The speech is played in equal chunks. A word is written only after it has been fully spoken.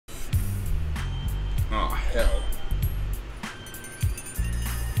hell?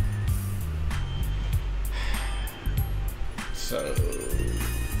 So...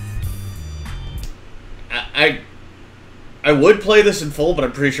 I would play this in full, but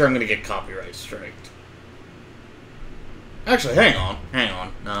I'm pretty sure I'm going to get copyright striked. Actually, hang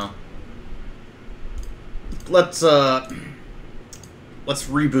on. No. Let's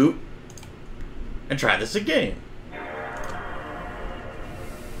reboot and try this again.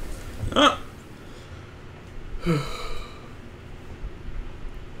 And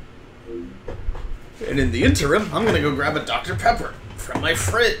in the interim, I'm going to go grab a Dr. Pepper from my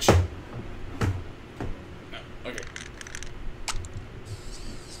fridge. Okay.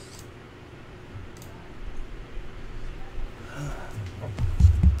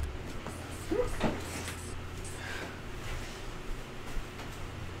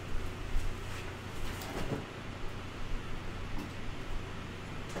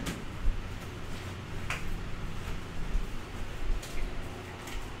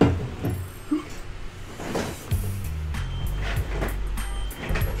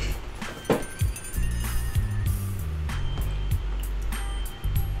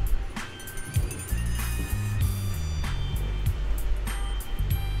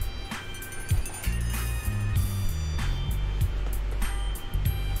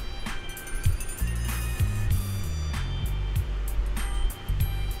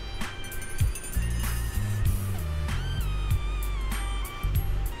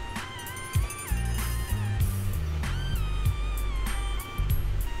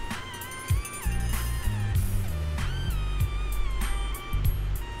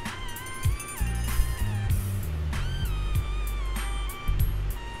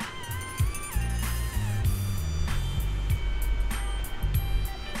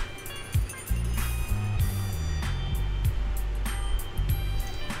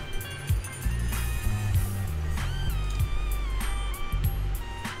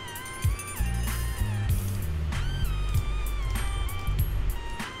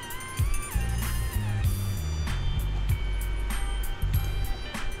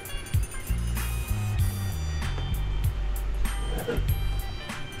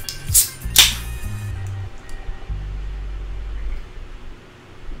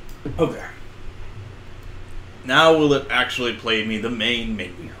 Okay. Now will it actually play me the main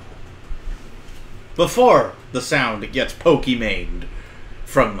menu? Before the sound gets pokey-maned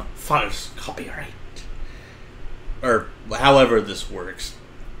from false copyright. Or however this works.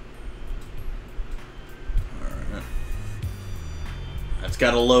 Alright. That's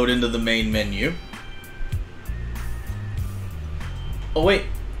got to load into the main menu. Oh wait,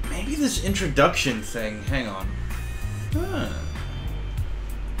 maybe this introduction thing, hang on. Huh.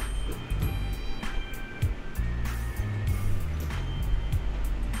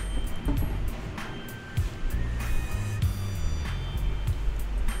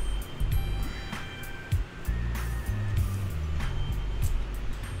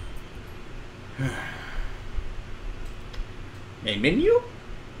 Main menu?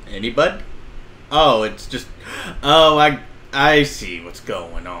 Anybody? Oh, it's just... Oh, I see what's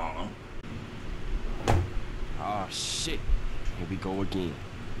going on. Ah, shit. Here we go again.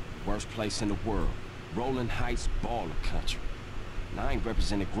 Worst place in the world. Rolling Heights baller country. Now, I ain't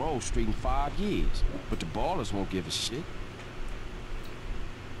represented Grove Street in 5 years, but the ballers won't give a shit.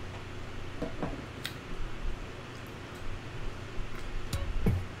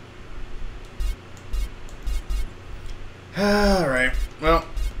 Alright, well.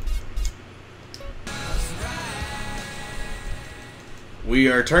 We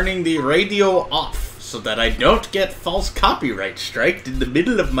are turning the radio off so that I don't get false copyright striked in the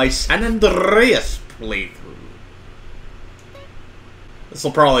middle of my San Andreas playthrough. This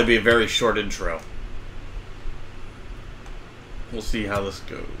will probably be a very short intro. We'll see how this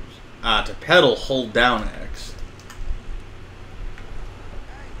goes. To pedal, hold down X.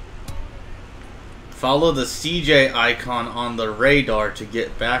 Follow the CJ icon on the radar to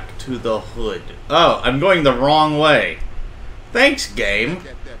get back to the hood. Oh, I'm going the wrong way. Thanks, game.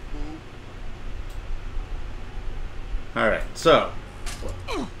 Alright, so.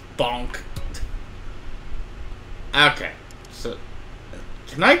 Bonk. Okay. So.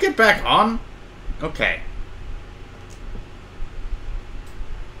 Can I get back on? Okay.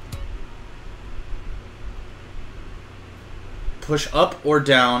 Push up or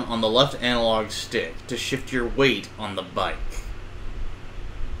down on the left analog stick to shift your weight on the bike.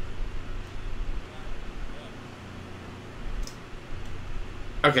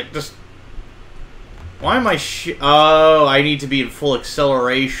 Okay, just... Why am I Oh, I need to be in full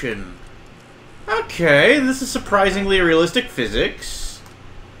acceleration. Okay, this is surprisingly realistic physics.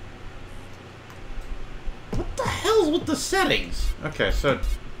 with the settings? Okay, so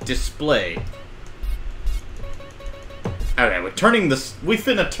display. Okay, we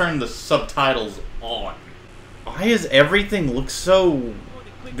finna turn the subtitles on. Why does everything look so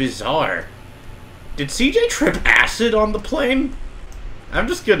bizarre? Did CJ trip acid on the plane? I'm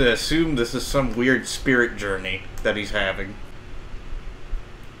just gonna assume this is some weird spirit journey that he's having.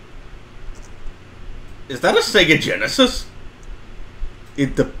 Is that a Sega Genesis?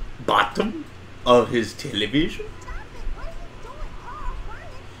 In the bottom of his television?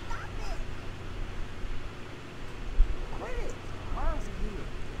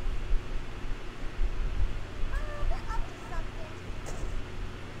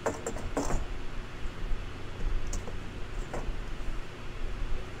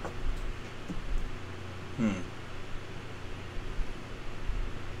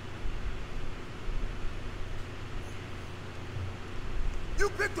 You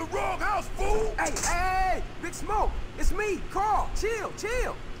picked the wrong house, fool! Hey, Big Smoke! It's me, Carl! Chill!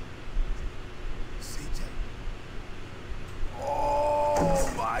 CJ.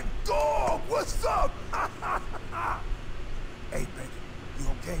 Oh, my dog! What's up? Hey, baby, you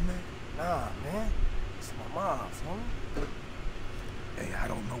okay, man? Nah, man. It's my mom's, homie. Hey, I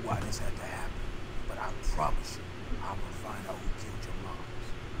don't know why this had to happen, but I promise you, I'm gonna find out who killed your mom.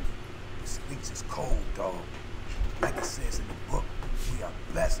 This speech is cold, dog. Like it says in the book, we are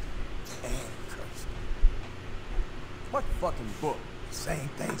blessed and cursed. What fucking book? Same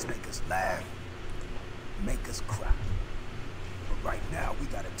things make us laugh, make us cry. But right now, we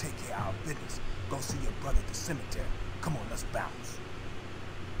gotta take care of our business. Go see your brother at the cemetery. Come on, let's bounce.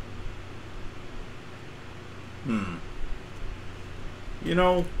 You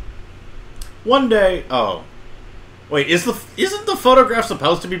know, one day... Oh. Wait, isn't the photograph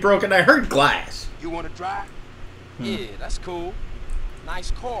supposed to be broken? I heard glass. You want to drive? Yeah, that's cool.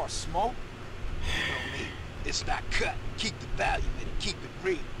 Nice car, Smoke. You know me. It's not cut. Keep the value in it. Keep it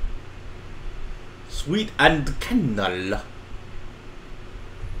real. Sweet and candle.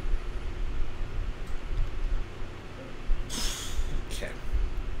 Okay.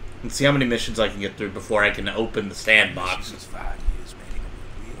 Let's see how many missions I can get through before I can open the sandbox. Since 5 years, man, they're gonna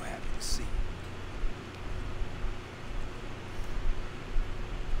be real happy to see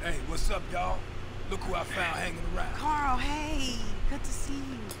you. Hey, what's up, y'all? Look who I found hanging around. Carl, hey, good to see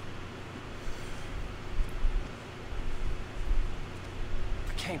you.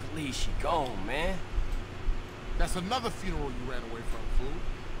 I can't believe she gone, man. That's another funeral you ran away from, fool.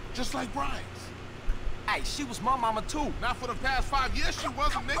 Just like Brian's. Hey, she was my mama too. Not for the past 5 years she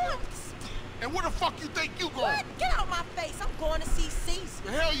wasn't, nigga. And where the fuck you think you going? What? Get out of my face. I'm going to see Cece.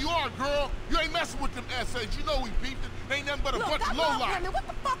 The hell you are, girl. You ain't messing with them essays. You know we beefed it. They ain't nothing but a bunch of lowlife. What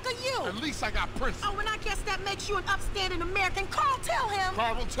the fuck are you? At least I got Prince. Oh, and I guess that makes you an upstanding American. Carl, tell him.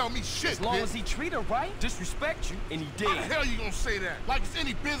 Carl, don't tell me shit, As long bitch. as he treat her right, disrespect you, and he did. How the hell you gonna say that? Like it's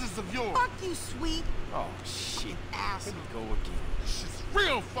any business of yours. Fuck you, sweet. Oh, shit. Asshole. Here we go again. This shit's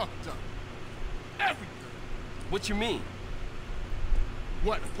real fucked up. Everything. What you mean?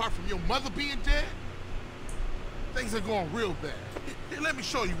 What, apart from your mother being dead? Things are going real bad. Here, let me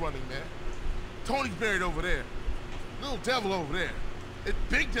show you running, man. Tony's buried over there. Little devil over there. It's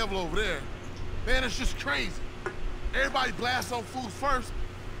big devil over there. Man, it's just crazy. Everybody blasts on food first,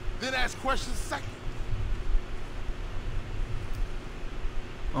 then ask questions second.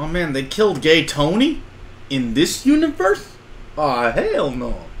 Oh man, they killed Gay Tony? In this universe? Aw, hell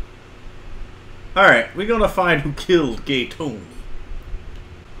no. Alright, we're gonna find who killed Gay Tony.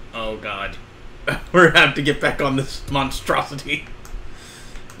 Oh god. We're gonna have to get back on this monstrosity.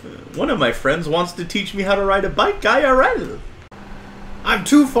 One of my friends wants to teach me how to ride a bike, IRL. I'm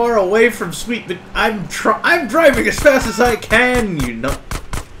too far away from Sweet, but I'm driving as fast as I can, you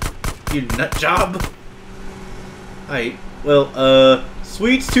nut job. Alright, well,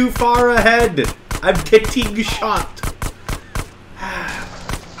 Sweet's too far ahead. I'm getting shot.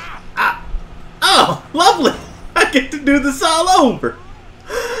 Oh, lovely! I get to do this all over.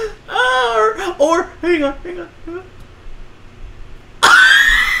 Or hang on.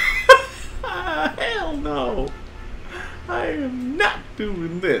 Hell no. I am not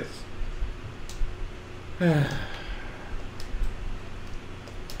doing this.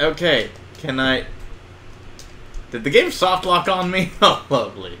 Okay, can I... Did the game soft lock on me? Oh,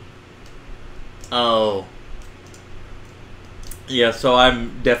 lovely. Oh. Yeah, so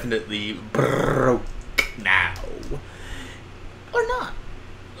I'm definitely broke now. Or not.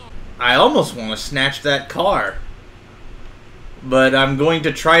 I almost want to snatch that car. But I'm going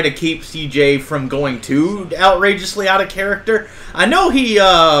to try to keep CJ from going too outrageously out of character. I know he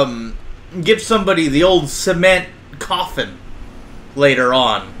gives somebody the old cement coffin later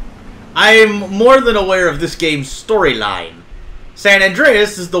on. I'm more than aware of this game's storyline. San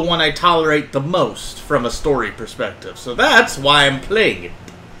Andreas is the one I tolerate the most from a story perspective, so that's why I'm playing it.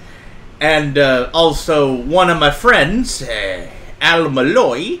 And also, one of my friends, Al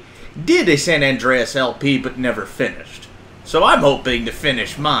Malloy, did a San Andreas LP but never finished. So I'm hoping to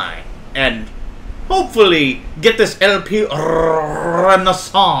finish mine, and hopefully get this LP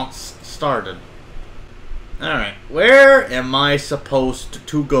renaissance started. Alright, where am I supposed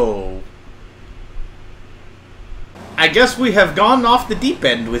to go? I guess we have gone off the deep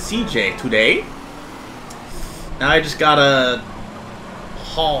end with CJ today. Now I just gotta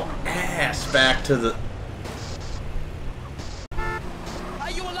haul ass back to the...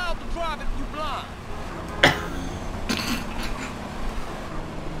 Are you allowed to drive if you blind?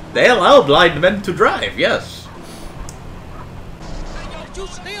 They allow blind men to drive, yes. Hey, yo, did you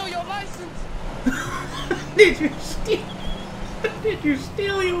steal your license? Did you steal? Did you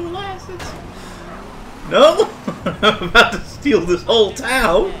steal your license? No? I'm about to steal this whole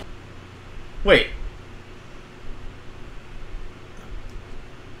town. Wait.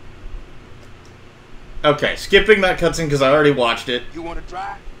 Okay, skipping that cutscene because I already watched it. You want to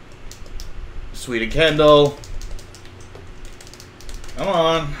drive? Sweet and Kendall. Come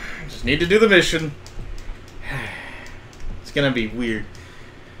on. Just need to do the mission. It's gonna be weird.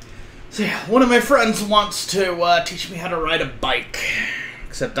 So yeah, one of my friends wants to teach me how to ride a bike.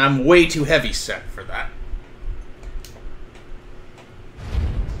 Except I'm way too heavy set for that.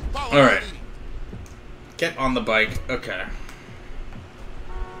 Alright. Get on the bike. Okay.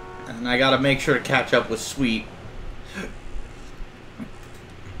 And I gotta make sure to catch up with Sweet.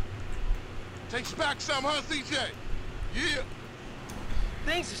 Takes back some, huh, CJ? Yeah.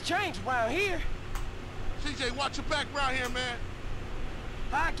 Things has changed around here. CJ, watch your back around here, man.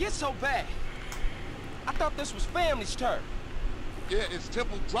 How'd I get so bad? I thought this was family's turf. Yeah, it's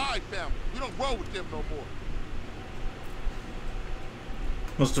Temple Drive family. We don't roll with them no more.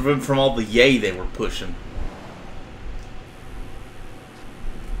 Must have been from all the yay they were pushing.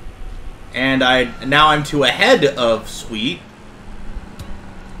 And now I'm too ahead of Sweet.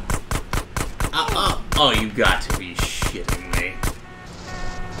 Oh, you got to be shitting me.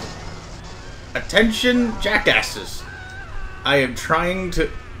 Attention, jackasses. I am trying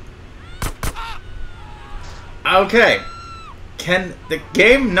to... Okay. Can the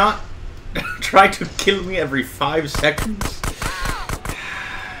game not try to kill me every 5 seconds?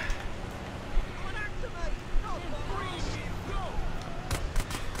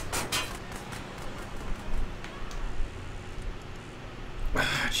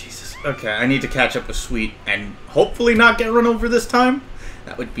 Jesus. Okay, I need to catch up with Sweet and hopefully not get run over this time.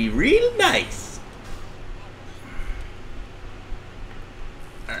 That would be real nice.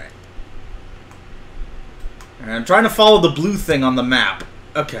 Alright. I'm trying to follow the blue thing on the map.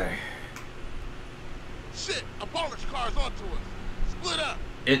 Okay. Shit, a polish car's onto us. Split up.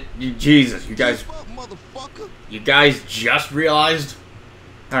 Jesus, you guys... Motherfucker. You guys just realized?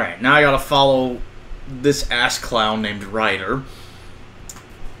 Alright, now I gotta follow this ass clown named Ryder.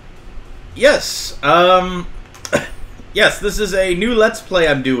 Yes, yes, this is a new Let's Play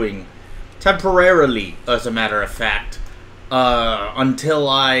I'm doing. Temporarily, as a matter of fact. Until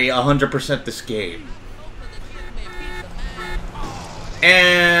I 100% this game.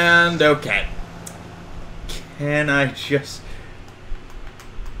 And, okay. Can I just...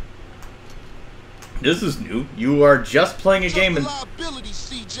 This is new. You are just playing a game and...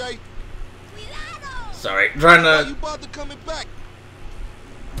 CJ. Sorry, trying to... You bother coming back?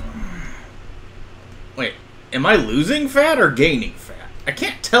 Wait, am I losing fat or gaining fat? I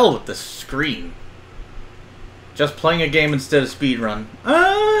can't tell with the screen. Just playing a game instead of speedrun.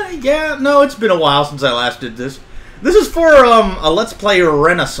 Yeah, no, it's been a while since I last did this. This is for, a Let's Play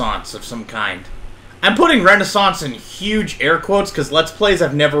renaissance of some kind. I'm putting renaissance in huge air quotes because Let's Plays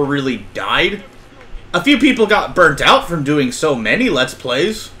have never really died. A few people got burnt out from doing so many Let's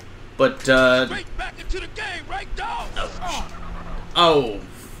Plays, but, Straight back into the game, right, dog? Oh,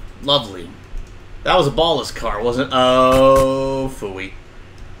 lovely. That was a ballless car, wasn't it? Oh, phooey.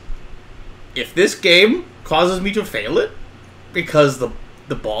 If this game causes me to fail it, because the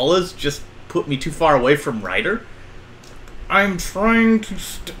ballless just put me too far away from Ryder, I'm trying to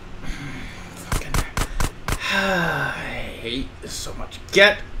fucking... I hate this so much.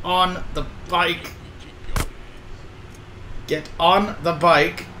 Get on the bike. Get on the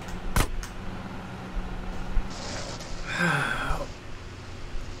bike.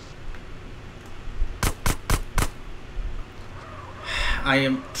 I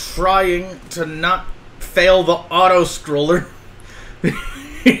am trying to not fail the auto-scroller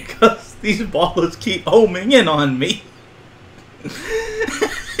because these balls keep homing in on me.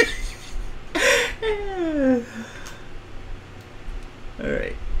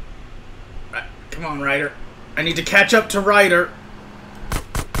 on, Ryder. I need to catch up to Ryder.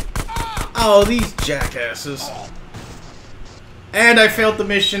 Oh, these jackasses. And I failed the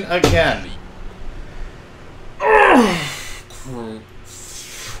mission again.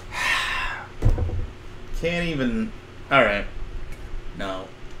 Can't even... Alright. No.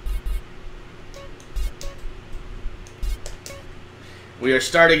 We are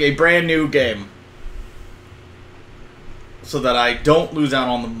starting a brand new game. So that I don't lose out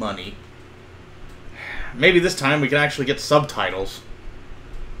on the money. Maybe this time we can actually get subtitles.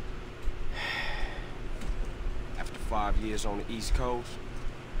 After 5 years on the East Coast,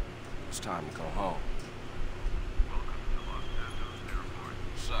 it's time to go home.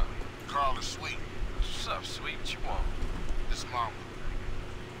 What's up? Carl is sweet. What's up, sweet? What you want? This mama.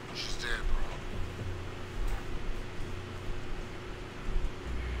 She's dead, bro.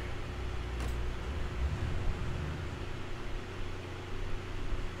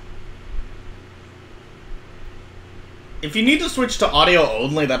 If you need to switch to audio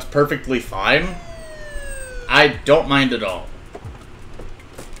only, that's perfectly fine. I don't mind at all.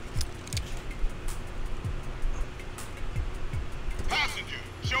 Passenger,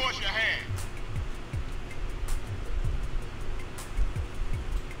 show us your hand.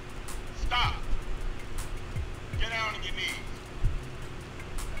 Stop. Get down on your knees.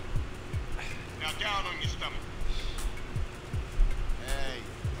 Now down on your stomach. Hey.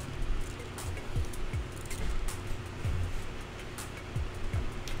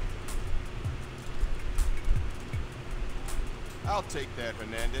 I'll take that,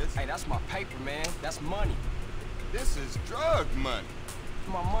 Hernandez. Hey, that's my paper, man. That's money. This is drug money.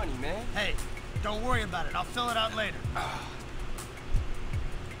 My money, man. Hey, don't worry about it. I'll fill it out later.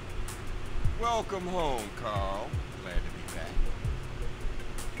 Welcome home, Carl. Glad to be back.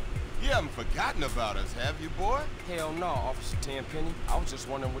 You haven't forgotten about us, have you, boy? Hell no, Officer Tenpenny. I was just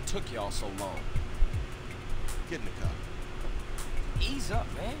wondering what took y'all so long. Get in the car. Ease up,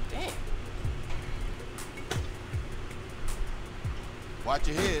 man. Damn. Watch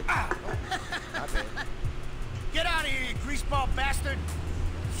your head. My bad. Get out of here, you greaseball bastard!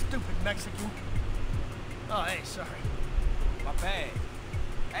 Stupid Mexican. Oh, hey, sorry. My bag.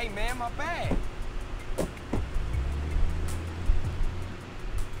 Hey, man, my bag.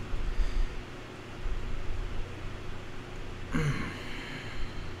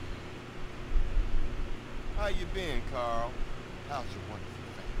 How you been, Carl? How's your wonderful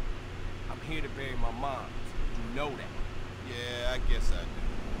family? I'm here to bury my mom. You know that. Yeah, I guess I do.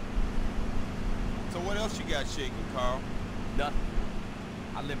 So what else you got shaking, Carl? Nothing.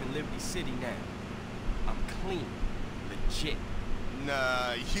 I live in Liberty City now. I'm clean. Legit.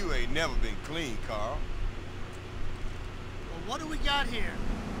 Nah, you ain't never been clean, Carl. Well, what do we got here?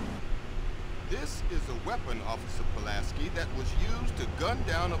 This is a weapon, Officer Pulaski, that was used to gun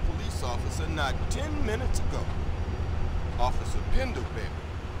down a police officer not 10 minutes ago. Officer Pendleberry.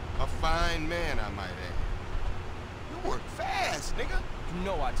 A fine man, I might add. You work fast, nigga. You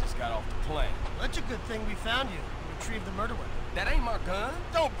know I just got off the plane. That's a good thing we found you. Retrieved the murder weapon. That ain't my gun.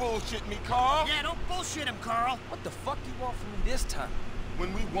 Don't bullshit me, Carl. Yeah, don't bullshit him, Carl. What the fuck you want from me this time?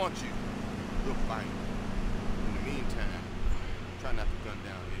 When we want you, we'll find you. In the meantime, try not to gun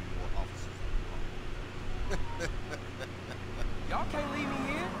down any more officers. Y'all can't leave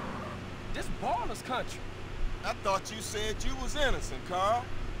me here. This baller's country. I thought you said you was innocent, Carl.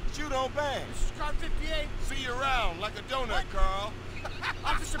 But you don't bang. This is car 58. See you around like a donut, What? Carl.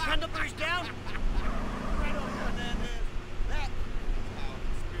 Officer Pendlebury's down. Right on, Hernandez. That is how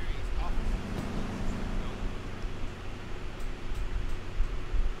experienced officers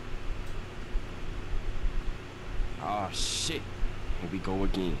know. Oh, shit. Here we go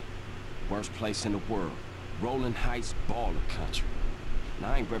again. Worst place in the world. Rolling Heights baller country.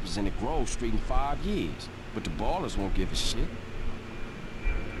 Now, I ain't represented Grove Street in 5 years, but the ballers won't give a shit.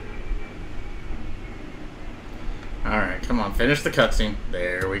 Alright, come on, finish the cutscene.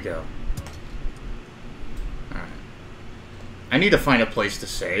 There we go. Alright. I need to find a place to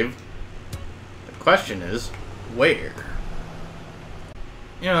save. The question is, where?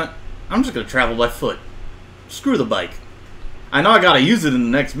 You know what? I'm just gonna travel by foot. Screw the bike. I know I gotta use it in the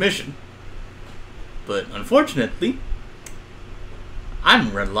next mission. But unfortunately,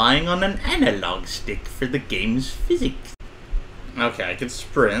 I'm relying on an analog stick for the game's physics. Okay, I can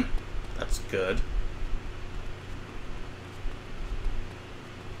sprint. That's good.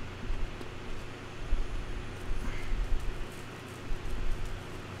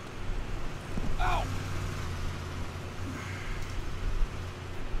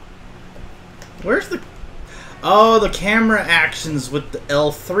 Where's the... Oh, the camera actions with the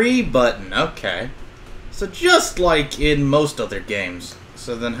L3 button. Okay. So just like in most other games.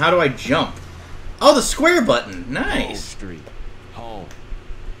 So then how do I jump? Oh, the square button. Grove Nice. Street. Home.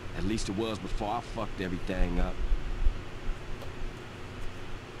 At least it was before I fucked everything up.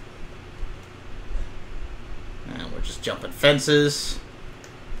 And we're just jumping fences.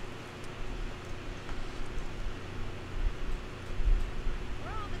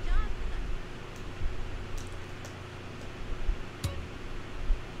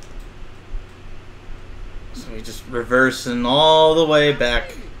 So we just reversing all the way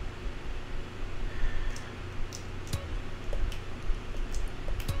back.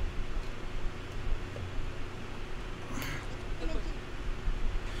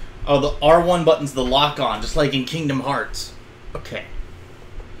 Oh, the R1 button's the lock-on, just like in Kingdom Hearts. Okay.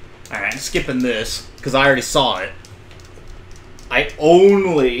 Alright, skipping this, because I already saw it. I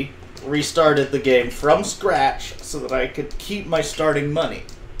only restarted the game from scratch so that I could keep my starting money.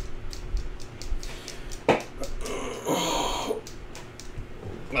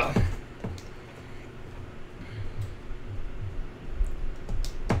 Well.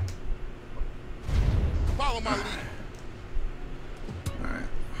 Follow my lead. Alright.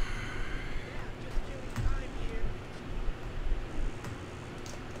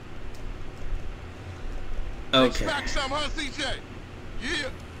 Okay. Smack some, huh, CJ? Yeah.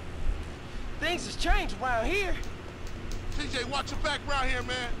 Things has changed around here. CJ, watch your back around here,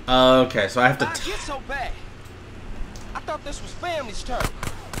 man. Okay, so I have to... Why'd it get so bad? I thought this was family's turn.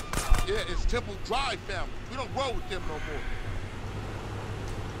 Yeah, it's Temple Drive family. We don't grow with them no more.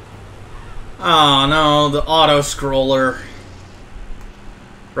 Oh no, the auto-scroller.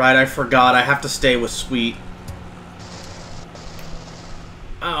 Right, I forgot. I have to stay with Sweet.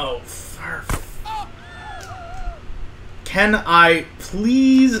 Oh, can I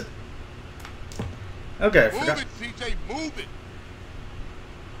please... Okay, I forgot. Move it, CJ, move it.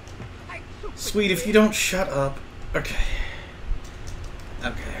 Sweet, if you don't shut up. Okay.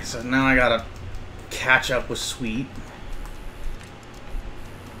 Okay, so now I gotta catch up with Sweet.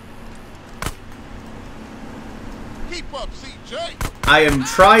 Keep up, CJ. I am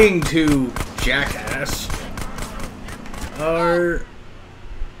trying to, jackass.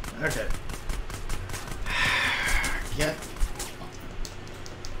 Okay. Yeah.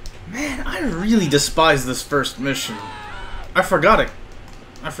 Man, I really despise this first mission. I forgot it.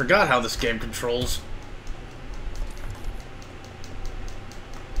 I forgot how this game controls.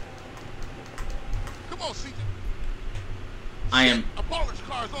 Come on, CJ. I am... A polish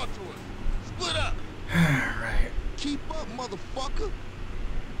car's onto us. Split up. Right. Keep up, motherfucker.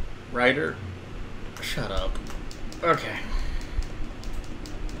 Ryder, shut up. Okay.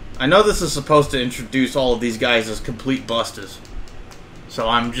 I know this is supposed to introduce all of these guys as complete busters. So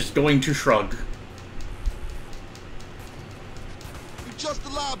I'm just going to shrug. You're just a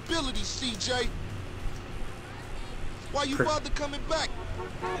liability, CJ. Why you bother coming back?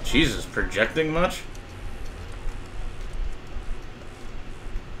 Jesus, projecting much?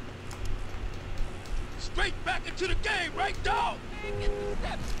 Straight back into the game, right, dog?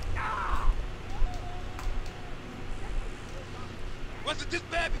 Was it this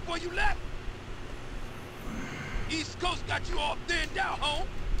bad before you left? East Coast got you all thinned out, home.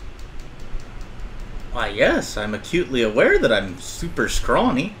 Why, yes, I'm acutely aware that I'm super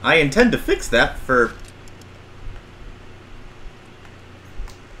scrawny. I intend to fix that for...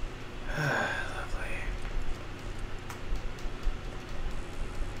 Lovely.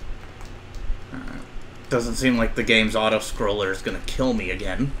 Doesn't seem like the game's auto-scroller is gonna kill me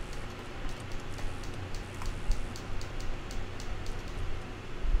again.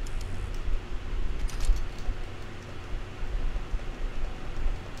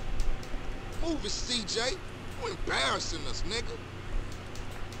 Move it, CJ. You embarrassing us, nigga.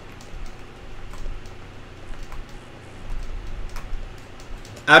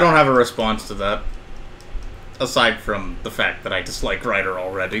 I don't have a response to that. Aside from the fact that I dislike Ryder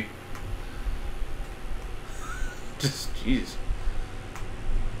already. Just, jeez.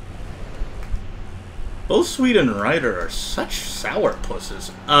 Both Sweet and Ryder are such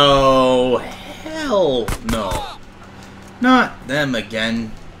sourpusses. Oh, hell no. Not them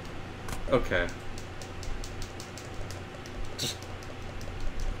again. Okay. Just...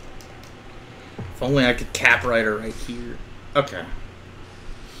 If only I could cap Ryder right here. Okay.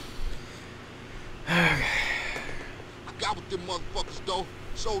 I got with them motherfuckers, though.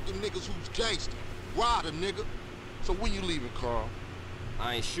 Showed them niggas who's gangster. Ride a nigga. So when you leaving, Carl?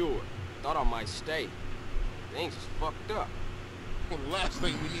 I ain't sure. Thought I might stay. Things is fucked up. Well, the last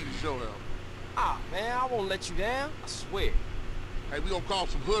thing we need is your help. Ah, man, I won't let you down. I swear. Hey, we gonna call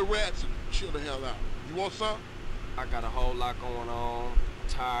some hood rats and chill the hell out. You want some? I got a whole lot going on.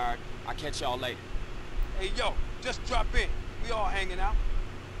 Tired. I'll catch y'all later. Hey, yo, just drop in. We all hanging out.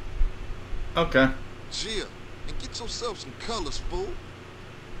 Okay. Jill, and get yourself some colors, fool.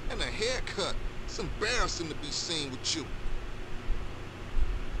 And a haircut. It's embarrassing to be seen with you.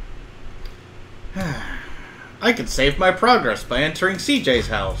 I can save my progress by entering CJ's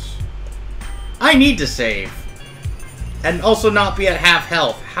house. I need to save. And also not be at half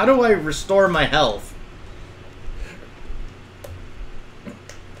health. How do I restore my health?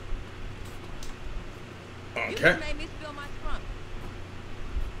 Okay.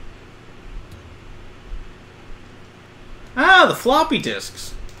 Ah, the floppy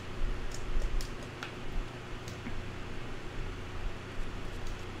disks.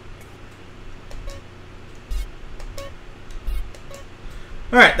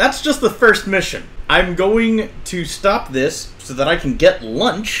 Alright, that's just the first mission. I'm going to stop this so that I can get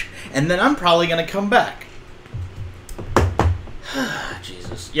lunch, and then I'm probably going to come back.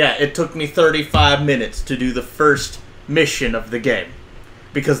 Jesus. Yeah, it took me 35 minutes to do the first mission of the game,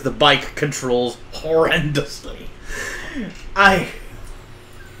 because the bike controls horrendously. I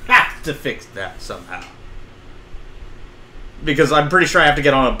have to fix that somehow. Because I'm pretty sure I have to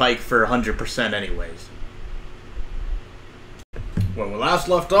get on a bike for 100% anyways. When we last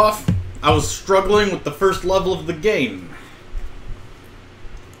left off, I was struggling with the first level of the game.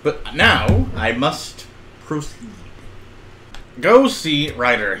 But now, I must proceed. Go see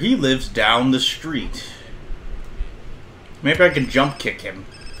Ryder. He lives down the street. Maybe I can jump kick him.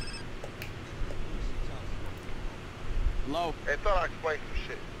 Hello? Hey, thought I'd explain some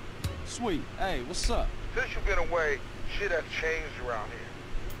shit. Sweet. Hey, what's up? Since you've been away, shit has changed around here.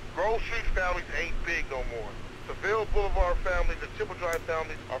 Grove Street families ain't big no more. Seville Boulevard families and Triple Drive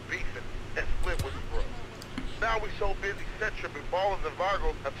families are beefing and split with the bros. Now we so busy, Centrum and Ballers and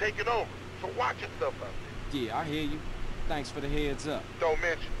Vargos have taken over. So watch yourself out there. Yeah, I hear you. Thanks for the heads up. Don't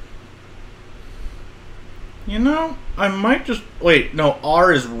mention. You know, I might just... Wait, no,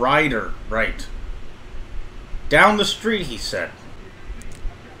 R is Ryder. Right. Down the street, he said.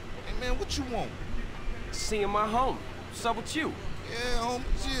 Hey, man, what you want? Seeing my homie. What's up with you? Yeah, homie.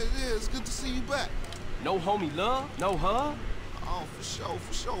 Yeah, it's good to see you back. No homie love? No hug? Oh,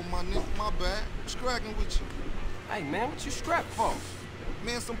 for sure, my nigga. My bad. What's cracking with you? Hey, man, what you strapped for?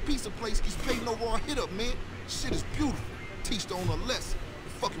 Man, some pizza place keeps paying over our hit up, man. Shit is beautiful. Teach the owner a lesson.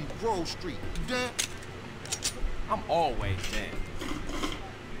 Fucking Grove Street. You damn? I'm always down.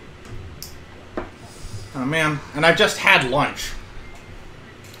 Oh, man. And I just had lunch.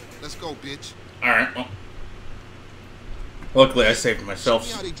 Let's go, bitch. Alright, well. Luckily, I saved myself.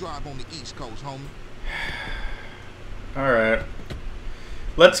 See how they drive on the East Coast, homie. Alright.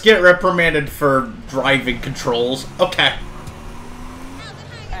 Let's get reprimanded for driving controls. Okay.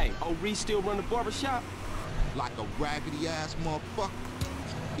 Hey, old Reese still run the barbershop? Like a raggedy-ass motherfucker.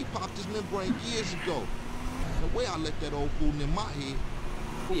 He popped his membrane years ago. The way I let that old fool in my head.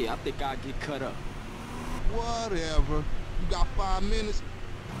 Yeah, I think I'd get cut up. Whatever. You got 5 minutes?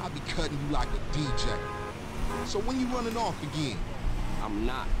 I'll be cutting you like a DJ. So when you running off again? I'm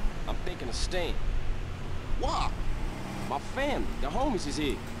not. I'm thinking of staying. Why? My family, the homies is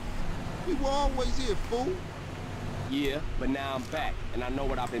here. We were always here, fool. Yeah, but now I'm back, and I know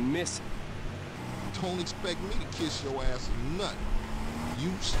what I've been missing. Don't expect me to kiss your ass or nothing.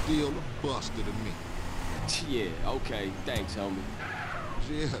 You still a buster to me. Yeah, okay, thanks, homie.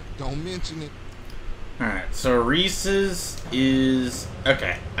 Yeah, don't mention it. Alright, so Reese's is...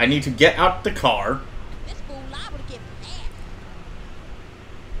 Okay, I need to get out the car. This fool liable to get mad.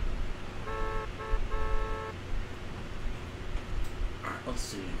 Alright, let's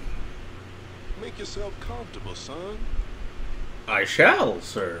see. Make yourself comfortable, son. I shall,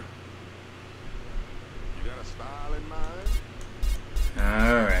 sir. You got a style in mind?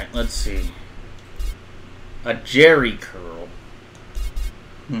 Alright, let's see. A Jerry curl.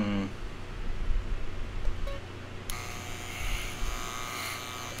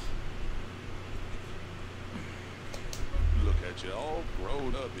 Look at you all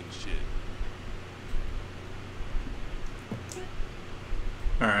grown up and shit.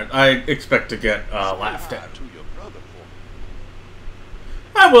 Alright, I expect to get laughed at. To your brother for me.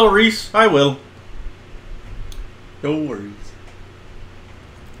 I will, Reese. I will. No worries.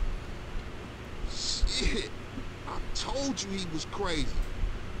 Shit. I told you he was crazy.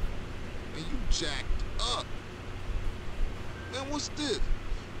 And you jacked up. Man, what's this?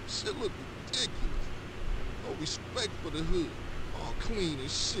 Shit look ridiculous. No respect for the hood. All clean and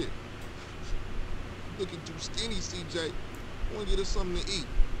shit. Looking too skinny, CJ. I want to get us something to eat.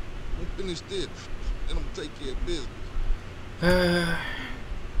 I'm gonna finish this. Then I'm gonna take care of business.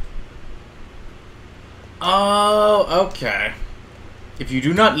 Oh, okay. If you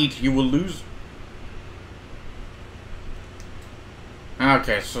do not eat, you will lose.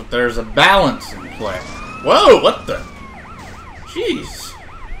 Okay, so there's a balance in play. Whoa, what the? Jeez.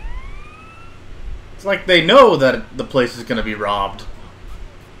 It's like they know that the place is gonna be robbed.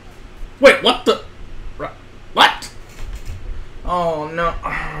 Wait, what the? What? Oh, no.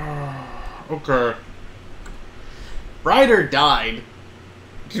 Okay. Ryder died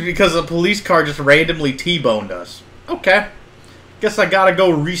because a police car just randomly T-boned us. Okay. Guess I gotta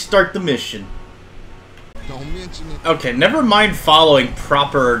go restart the mission. Don't mention it. Okay, never mind following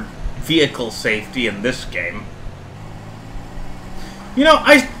proper vehicle safety in this game. You know,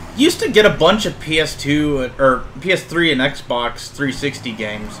 I used to get a bunch of PS2 or PS3 and Xbox 360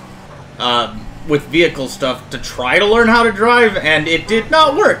 games with vehicle stuff to try to learn how to drive, and it did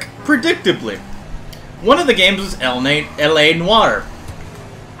not work, predictably. One of the games was LA Noire.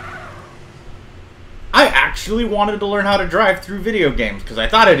 I actually wanted to learn how to drive through video games because I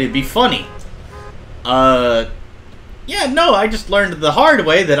thought it'd be funny. Yeah, no, I just learned the hard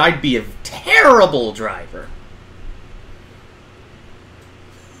way that I'd be a terrible driver.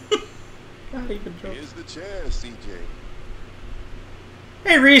 Not even joking. Here's the chance, CJ.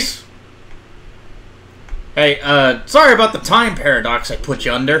 Hey, Reese. Hey, sorry about the time paradox I put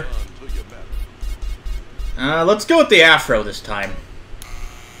you under. Let's go with the afro this time.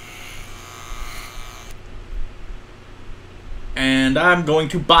 And I'm going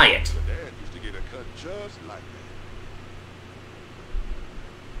to buy it.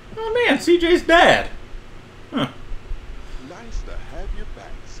 Oh man, CJ's dad. Huh. Nice to have you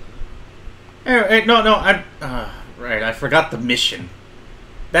back, son. Hey, no, right, I forgot the mission.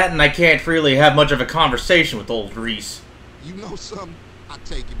 That and I can't really have much of a conversation with old Reese. You know something? I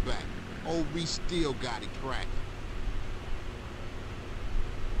take it back. Old Reese still got it cracking.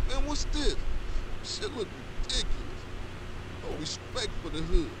 Man, what's this? Shit look ridiculous. No respect for the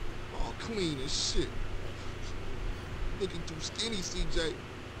hood. All clean as shit. Looking too skinny, CJ.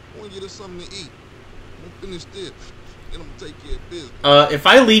 I want to get us something to eat. I'm gonna finish this, then I'm gonna take care of business. If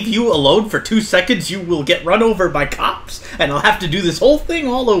I leave you alone for 2 seconds, you will get run over by cops, and I'll have to do this whole thing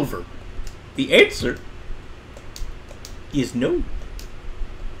all over. The answer is no.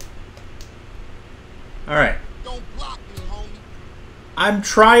 Alright. Don't block me, homie. I'm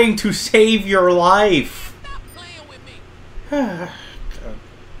trying to save your life. Stop playing with me.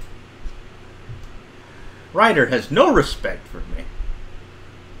 Ryder has no respect for me.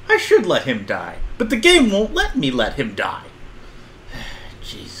 I should let him die, but the game won't let me let him die.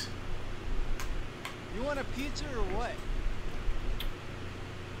 Jeez. You want a pizza or what?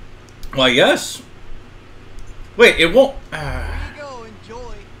 Well, yes. Wait, it won't. Here you go,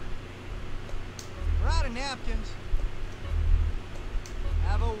 enjoy. We're out of napkins.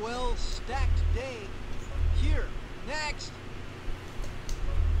 Have a well-stacked day. Here, next.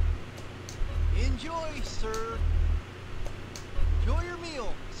 Enjoy, sir. Enjoy your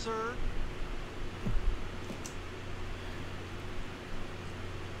meal, sir.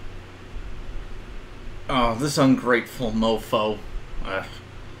 Oh, this ungrateful mofo.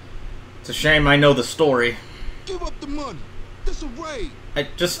 It's a shame I know the story. Give up the money. This a raid. I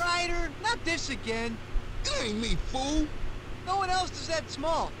just... Ryder, not this again. It ain't me, fool. No one else is that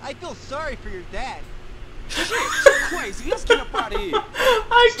small. I feel sorry for your dad. Shit, you're crazy. Let's get up out of here.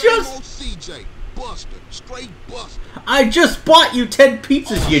 Same old CJ. Buster. Straight Buster. I just bought you 10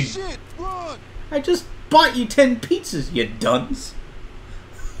 pizzas, Oh, you... shit. Run. I just bought you 10 pizzas, you dunce.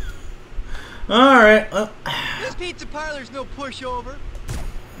 Alright, well... This pizza parlor's no pushover.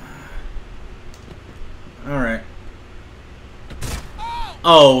 Alright.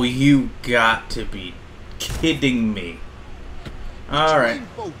 Oh, you got to be kidding me. Alright.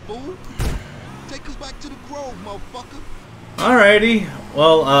 Fool. Take us back to the Grove, motherfucker. Alrighty.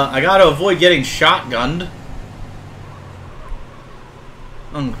 Well, I gotta avoid getting shotgunned.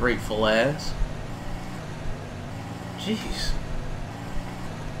 Ungrateful ass. Jeez.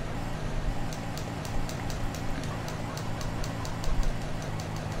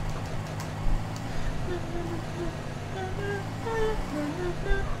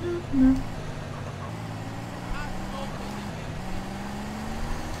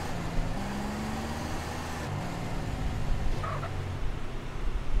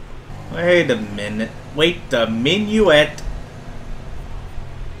 Wait a minute. Wait a minuet.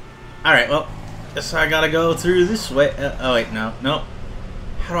 Alright, well, guess I gotta go through this way. Oh, wait, no. No.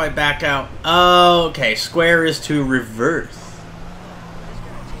 How do I back out? Oh, okay. Square is to reverse.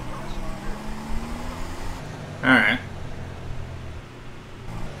 Alright.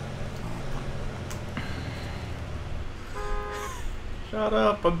 Shut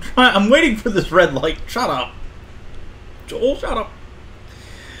up. I'm waiting for this red light. Shut up. Joel, shut up.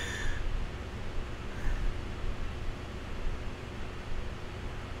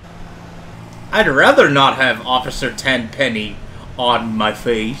 I'd rather not have Officer Tenpenny on my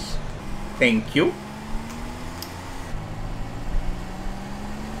face. Thank you.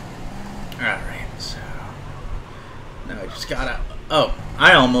 Alright, so... now I just gotta... oh,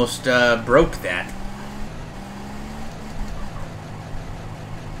 I almost broke that.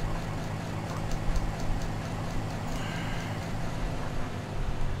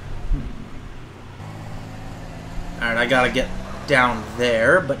 Alright, I gotta get down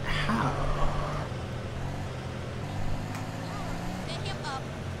there, but how? Pick him up.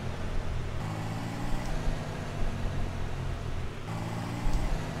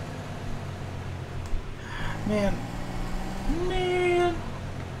 Man.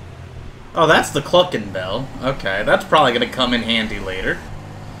 Oh, that's the clucking bell. Okay, that's probably gonna come in handy later.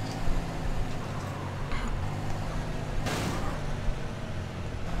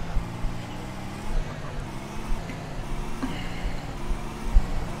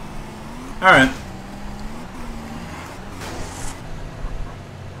 Alright.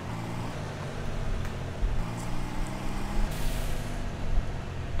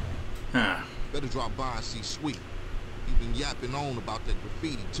 Huh. Better drop by and see Sweet. He's been yapping on about that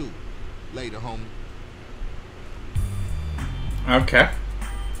graffiti too. Later, homie. Okay.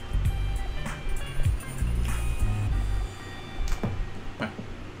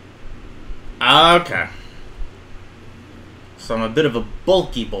 Okay. So I'm a bit of a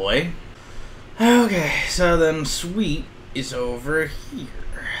bulky boy. Okay, so then Sweet is over here.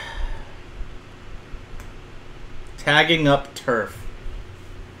 Tagging up turf.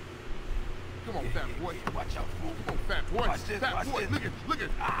 Come on, fat boy. Watch out, fool. Come on, fat boy. Fat boy, look at. Look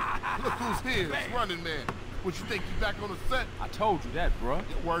who's here. It's Running Man. What, you think you back on the set? I told you that, bruh.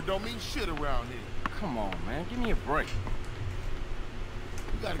 Your word don't mean shit around here. Come on, man. Give me a break.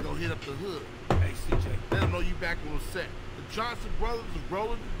 You gotta go hit up the hood. Hey, CJ, let them know you back on the set. The Johnson brothers are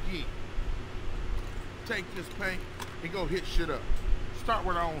rolling again. Take this paint and go hit shit up. Start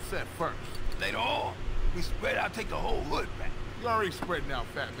with our own set first. Later on, we spread out, take the whole hood back. You already spreading out,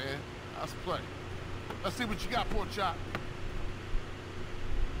 fat man. Let's play. Let's see what you got, pork chop.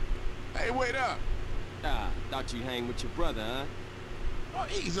 Hey, wait up. Ah, thought you hang with your brother, huh? Oh,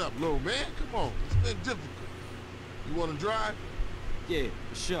 ease up, little man. Come on. It's been difficult. You want to drive? Yeah,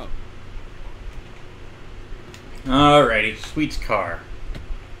 for sure. Alrighty, Sweet's car.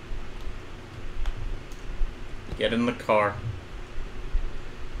 Get in the car.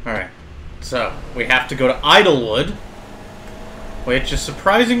 Alright, so we have to go to Idlewood, which is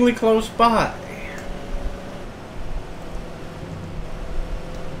surprisingly close by.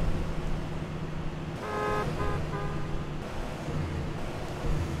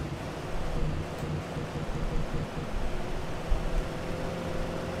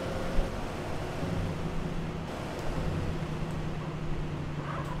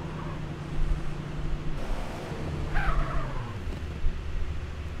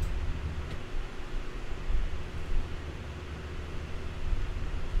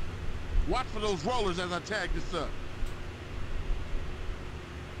 Watch for those rollers as I tag this up.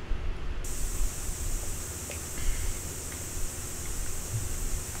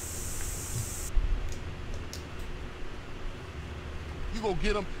 You go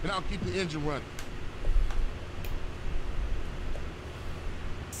get them, and I'll keep the engine running.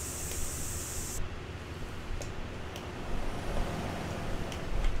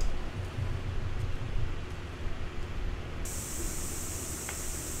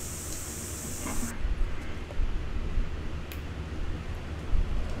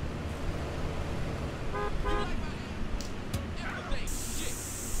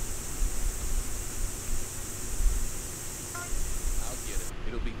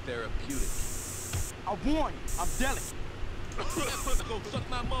 Therapeutic. I warn you, I'm delicate. Go suck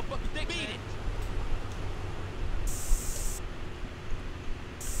my motherfucking dick. Beat it.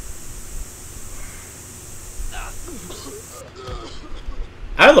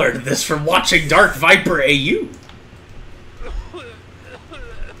 I learned this from watching Dark Viper AU.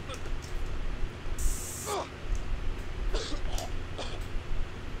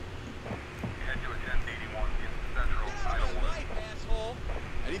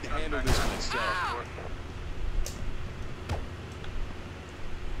 I need to handle this myself.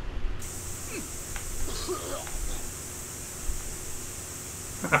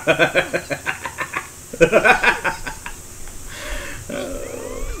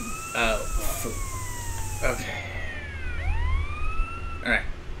 Okay. Alright.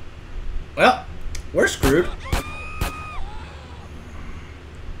 Well, we're screwed.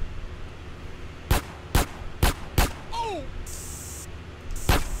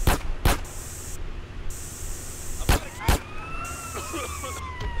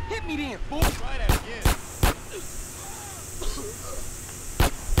 Hit Hit me then, fool. Try that again.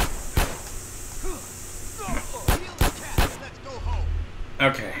 Let's go home.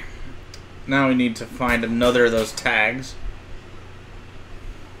 Okay. Now we need to find another of those tags.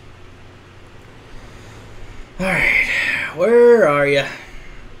 Alright. Where are you?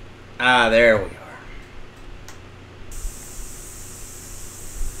 Ah, there we are.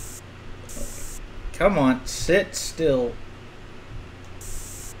 Come on, sit still.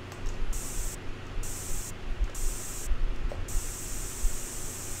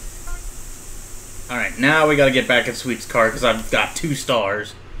 Alright, now we gotta get back in Sweet's car because I've got 2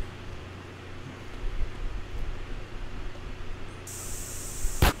 stars.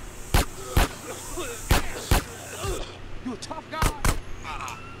 You a tough guy?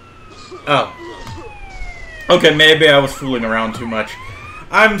 Oh. Okay, maybe I was fooling around too much.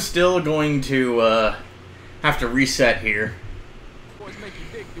 I'm still going to have to reset here. Boys make your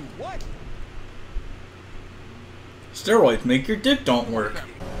dick do what? Steroids make your dick don't work.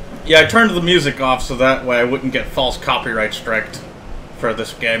 Yeah, I turned the music off so that way I wouldn't get false copyright striked for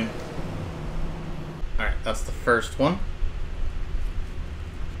this game. Alright, that's the first one.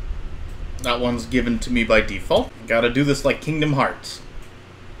 That one's given to me by default. Gotta do this like Kingdom Hearts.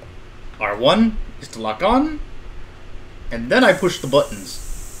 R1 is to lock on, and then I push the buttons.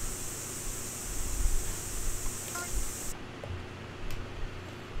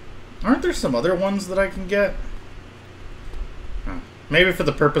 Aren't there some other ones that I can get? Maybe for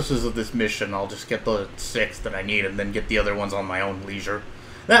the purposes of this mission, I'll just get the 6 that I need and then get the other ones on my own leisure.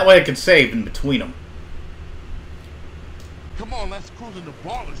 That way I can save in between them. Come on, let's cruise into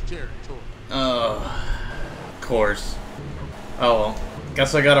Baller's territory. Of course. Oh well.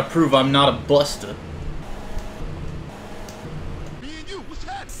 Guess I gotta prove I'm not a buster. Me and you, what's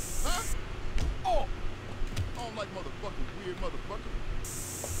happening? Huh? Oh! I don't like motherfucking weird motherfucker.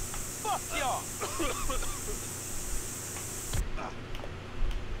 Fuck y'all.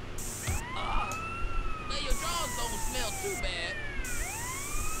 Now your drawers don't smell too bad.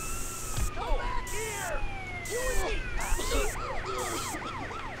 Come back here! You and me!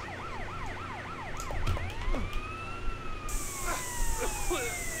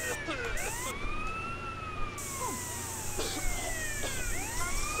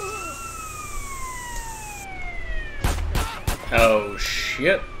 Oh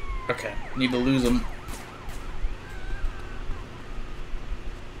shit. Okay, need to lose them.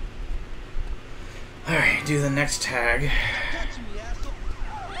 Alright, do the next tag.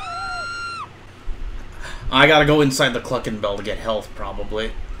 I gotta go inside the Cluckin' Bell to get health,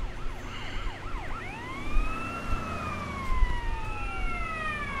 probably.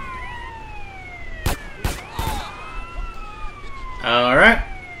 Alright.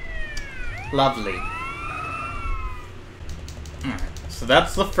 Lovely. Alright, so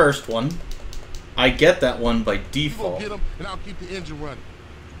that's the first one. I get that one by You gonna default. get him, and I'll keep the engine running.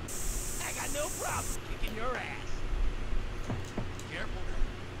 I got no problem kicking your ass. Careful.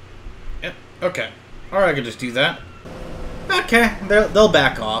 Yep, okay. Or I could just do that. Okay, they'll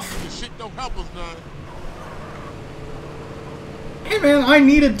back off. This shit don't help us none. Hey man, I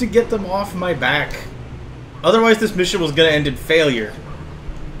needed to get them off my back. Otherwise this mission was gonna end in failure.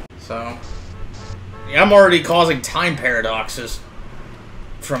 So, yeah, I'm already causing time paradoxes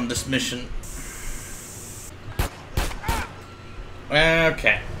from this mission.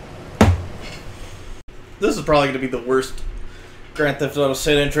 Okay. This is probably gonna be the worst Grand Theft Auto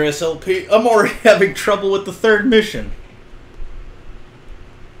San Andreas LP. I'm already having trouble with the 3rd mission.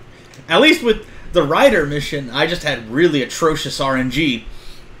 At least with the Ryder mission, I just had really atrocious RNG.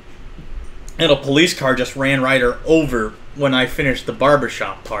 And a police car just ran Ryder over when I finished the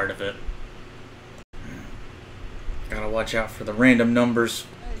barbershop part of it. Gotta watch out for the random numbers.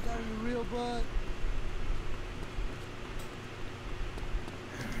 Hey, got any real bud?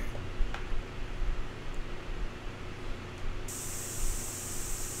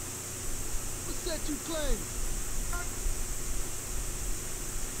 What's that you claim?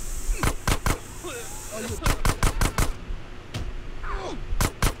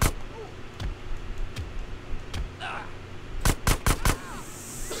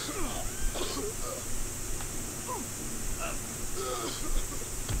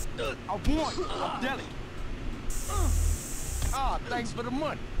 I want you. I'm Deli. Ah, thanks for the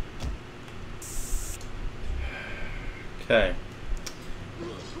money. Okay.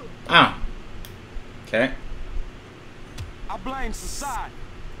 Ah. Okay. I blame society.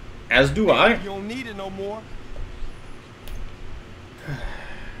 As do I. You don't need it no more.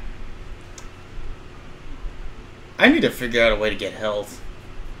 I need to figure out a way to get health.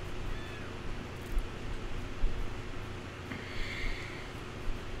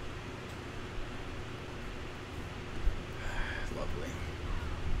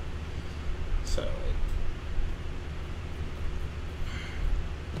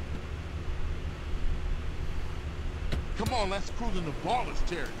 Come on, let's cruise into Baller's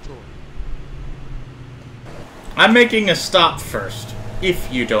territory. I'm making a stop first,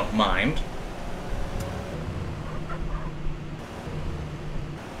 if you don't mind.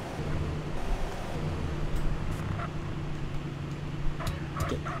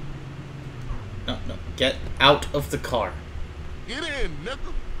 No, get out of the car. Get in,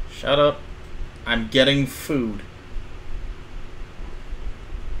 nigga. Shut up. I'm getting food.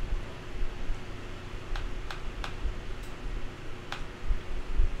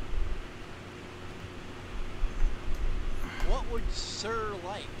 What would Sir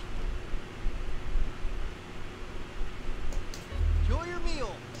like? Enjoy your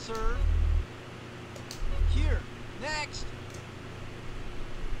meal, sir. Here, next.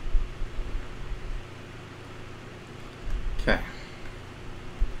 Okay.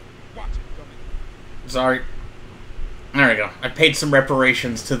 Watch it, dummy. Sorry. There we go. I paid some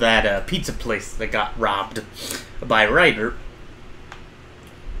reparations to that pizza place that got robbed by Ryder.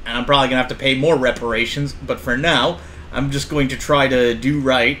 And I'm probably going to have to pay more reparations, but for now, I'm just going to try to do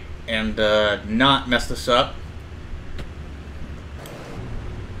right and not mess this up.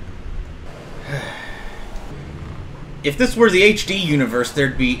 If this were the HD universe,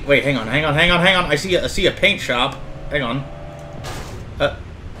 there'd be... Wait, hang on. I see a paint shop. Hang on.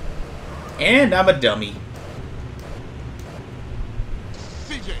 And I'm a dummy.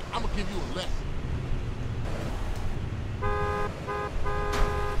 CJ, I'm gonna give you a lesson.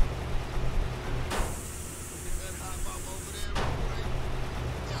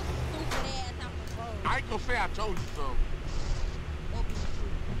 I ain't gonna say I told you so.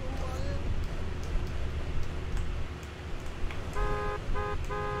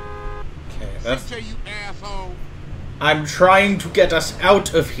 Okay, that's... CJ, you asshole. I'm trying to get us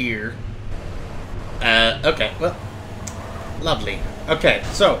out of here. Okay, well, lovely. Okay,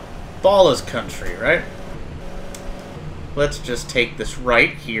 so, Baller's country, right? Let's just take this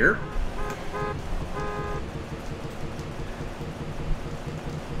right here.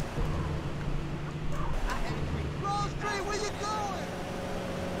 Rose, where you going?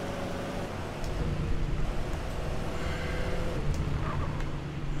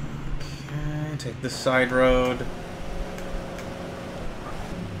 Okay, take this side road.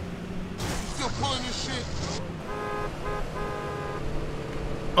 Pulling this shit.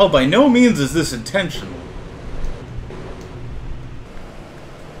 Oh, by no means is this intentional.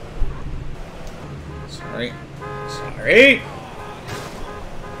 Sorry.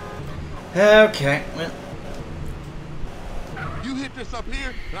 Okay, well. You hit this up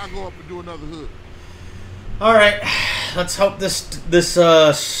here, and I'll go up and do another hood. Alright, let's hope this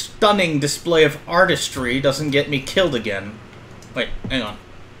stunning display of artistry doesn't get me killed again. Wait, hang on.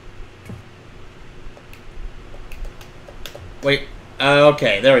 Wait,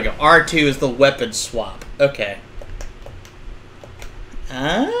 okay, there we go. R2 is the weapon swap. Okay.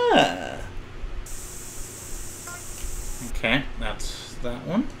 Ah. Okay, that's that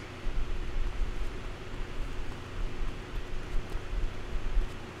one.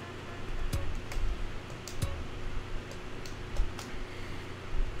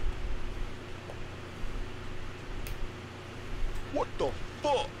 What the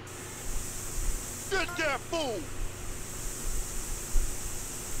fuck? Get that fool!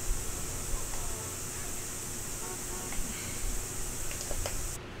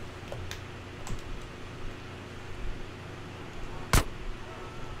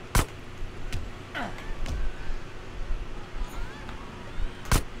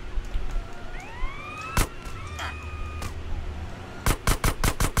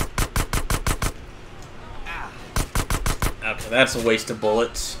 Okay, that's a waste of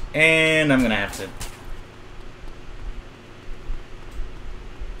bullets. And I'm gonna have to...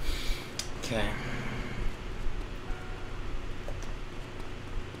 Okay.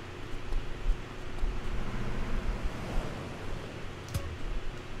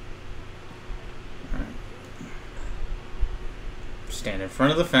 Stand in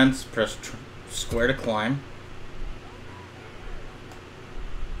front of the fence, press square to climb.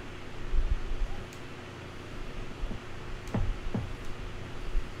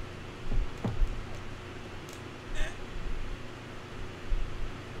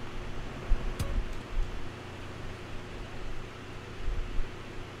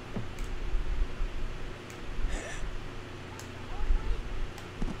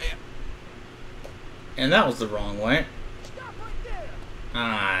 And that was the wrong way.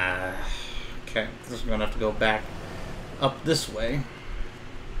 Ah, okay. This is gonna have to go back up this way.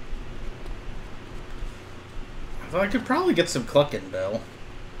 I thought I could probably get some clucking bell.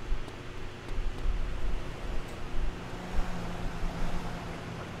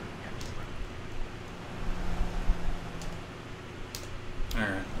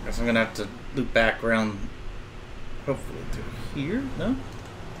 I'm gonna have to loop back around, hopefully through here. No.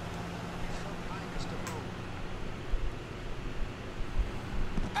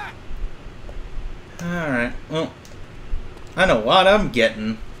 Alright, well, I know what I'm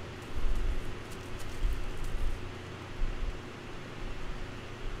getting.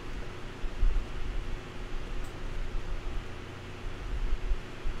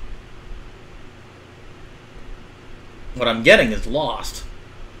 What I'm getting is lost.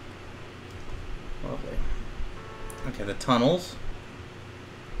 Lovely. Okay, the tunnels.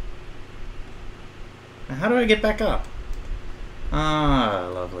 Now, how do I get back up? Ah,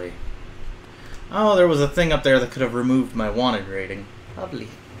 lovely. Oh, there was a thing up there that could have removed my wanted rating. Lovely.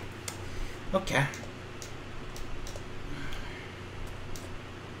 Okay.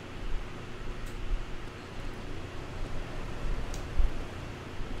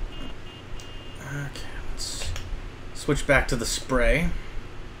 Okay, let's switch back to the spray.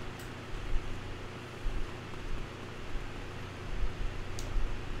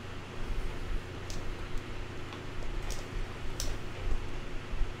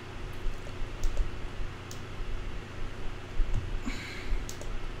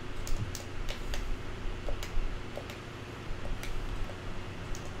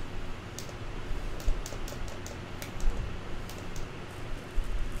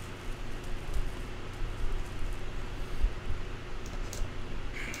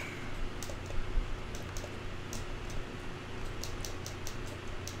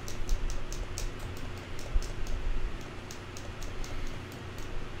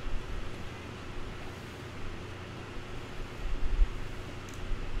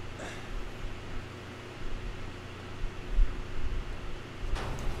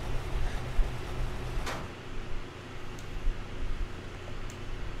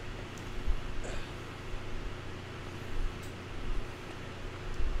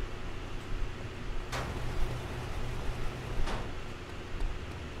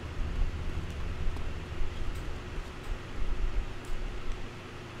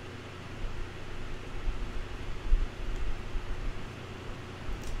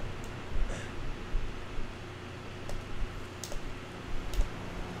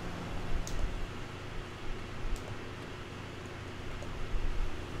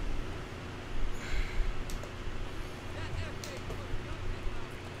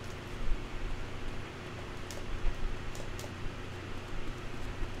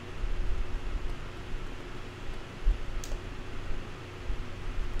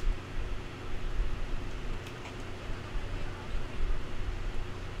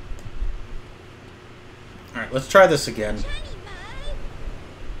 Alright, let's try this again.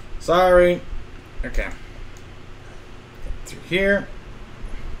 Sorry. Okay. Get through here.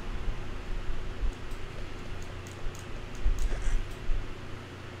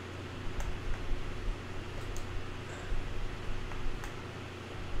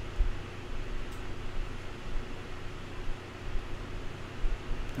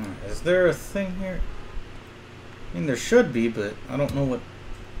 Alright, is there a thing here? I mean, there should be, but I don't know what...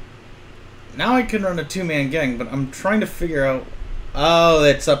 Now I can run a two-man gang, but I'm trying to figure out... Oh,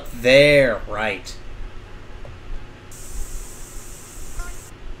 it's up there. Right.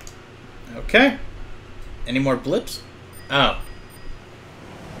 Okay. Any more blips? Oh.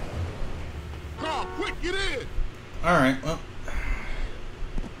 Carl, quick, get in! Alright, well...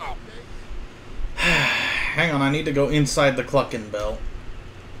 Hang on, I need to go inside the Cluckin' Bell.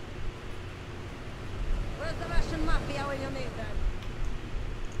 Where's the Russian mafia when you need them?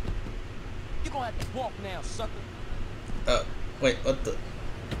 You're gonna have to walk now, sucker. Wait, what the...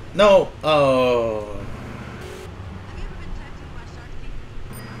 No! Oh... Have you ever been tattooed by shark teeth?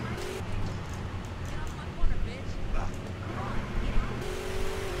 Get off my corner, bitch.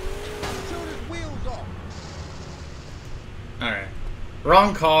 Shoot his wheels off. Alright.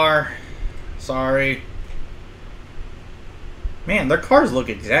 Wrong car. Sorry. Man, their cars look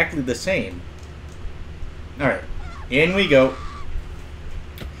exactly the same. Alright. In we go.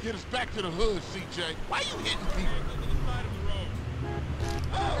 Get us back to the hood, CJ. Why you hitting people?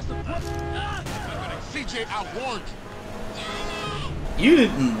 CJ, I warned you. You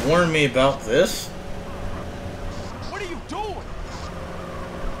didn't warn me about this. What are you doing?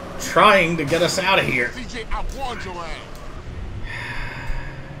 Trying to get us out of here. CJ, I warned your ass.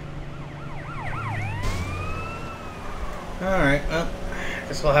 Alright, well,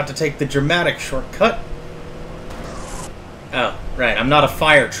 guess we'll have to take the dramatic shortcut. Oh, right, I'm not a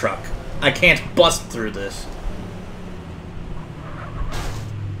fire truck. I can't bust through this.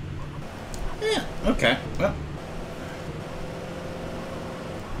 Yeah, okay, well.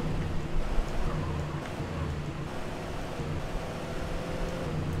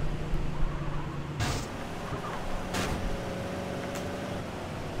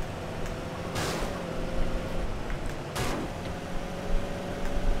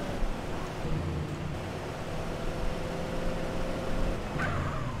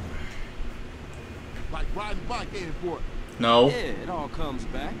 riding bike headed for it. No. Yeah, it all comes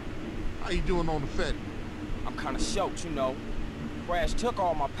back. How you doing on the Fed? I'm kind of shocked, you know. Crash took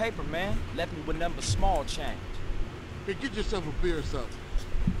all my paper, man. Left me with nothing but small change. Hey, get yourself a beer or something.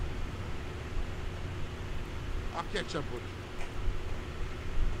 I'll catch up with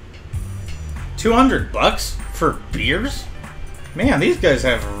you. $200 for beers? Man, these guys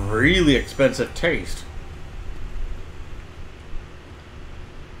have really expensive taste.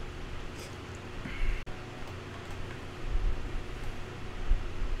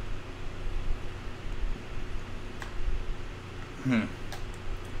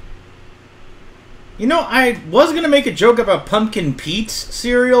 You know, I was going to make a joke about Pumpkin Pete's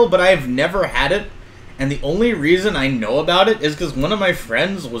cereal, but I've never had it. And the only reason I know about it is because one of my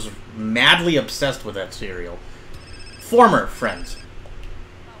friends was madly obsessed with that cereal. Former friends.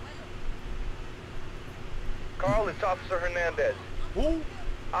 Carl, it's Officer Hernandez. Who?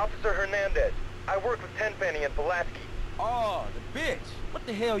 Officer Hernandez. I work with Tenpenny and Pulaski. Oh, the bitch. What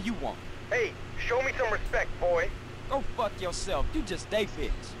the hell you want? Hey, show me some respect, boy. Go fuck yourself. You just day bitch.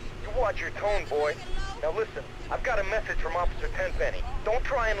 You watch your tone, boy. Now listen, I've got a message from Officer Tenpenny. Don't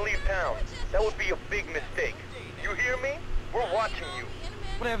try and leave town. That would be a big mistake. You hear me? We're watching you.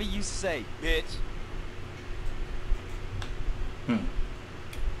 Whatever you say, bitch.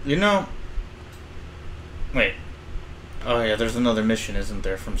 You know... Wait. Oh yeah, there's another mission, isn't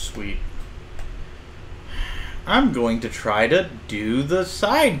there, from Sweet? I'm going to try to do the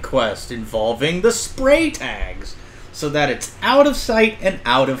side quest involving the spray tags, so that it's out of sight and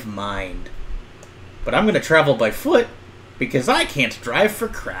out of mind. But I'm going to travel by foot, because I can't drive for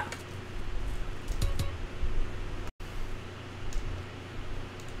crap.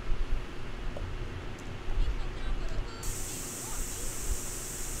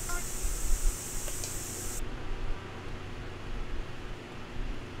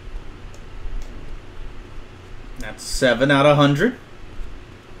 That's 7 out of 100.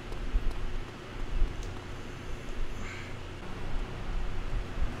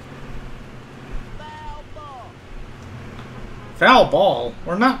 Foul ball?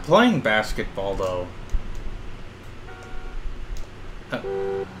 We're not playing basketball, though.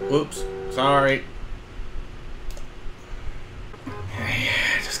 Whoops. Sorry. I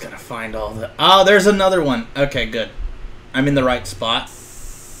just gotta find all the... Oh, there's another one. Okay, good. I'm in the right spot.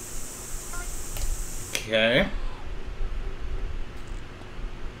 Okay.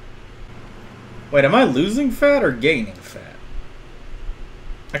 Wait, am I losing fat or gaining fat?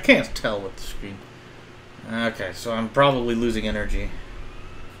 I can't tell with the screen. Okay, so I'm probably losing energy.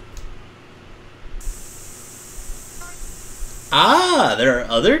 Ah, there are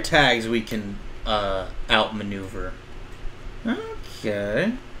other tags we can outmaneuver.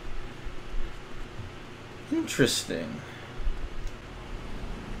 Okay. Interesting.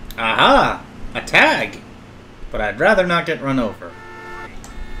 Aha! A tag! But I'd rather not get run over.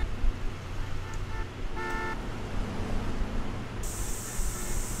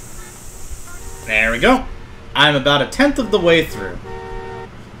 There we go. I'm about 1/10 of the way through.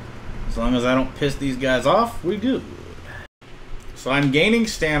 As long as I don't piss these guys off, we good. So I'm gaining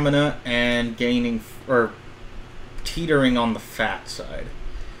stamina and gaining, or teetering on the fat side.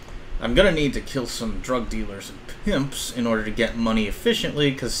 I'm gonna need to kill some drug dealers and pimps in order to get money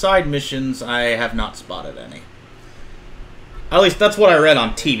efficiently, because side missions, I have not spotted any. At least that's what I read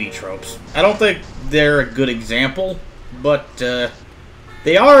on TV tropes. I don't think they're a good example, but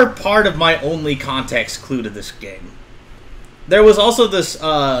they are part of my only context clue to this game. There was also this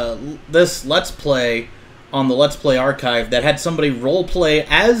this Let's Play on the Let's Play archive that had somebody roleplay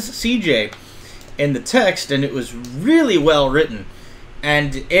as CJ in the text, and it was really well written.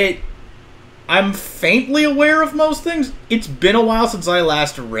 And I'm faintly aware of most things. It's been a while since I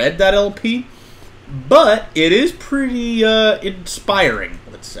last read that LP, but it is pretty inspiring,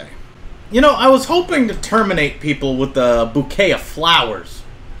 let's say. You know, I was hoping to terminate people with a bouquet of flowers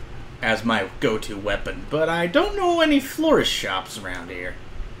as my go-to weapon, but I don't know any florist shops around here.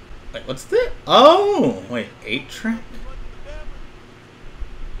 Wait, what's this? Oh, wait, 8-track?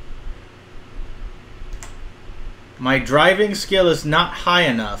 My driving skill is not high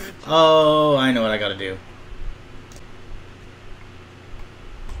enough. Oh, I know what I gotta do.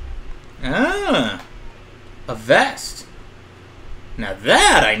 Ah, a vest. Now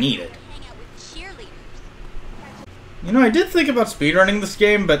that I needed. You know, I did think about speedrunning this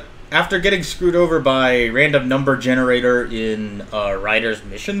game, but after getting screwed over by random number generator in Ryder's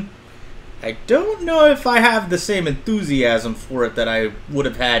Mission, I don't know if I have the same enthusiasm for it that I would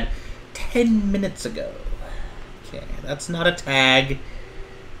have had 10 minutes ago. Okay, that's not a tag.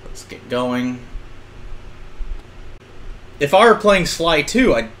 Let's get going. if I were playing Sly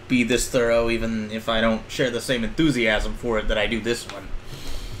 2, I'd be this thorough, even if I don't share the same enthusiasm for it that I do this one.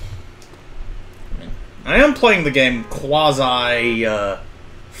 I am playing the game quasi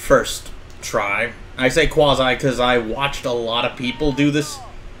first try. I say quasi because I watched a lot of people do this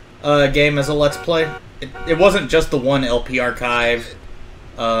game as a Let's Play. It wasn't just the one LP archive.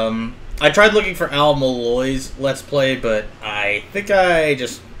 I tried looking for Al Malloy's Let's Play, but I think I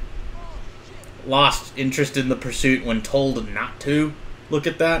just lost interest in the pursuit when told not to look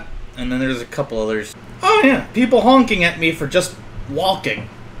at that. And then there's a couple others. Oh yeah, people honking at me for just walking.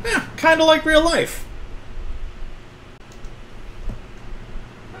 Yeah, kind of like real life.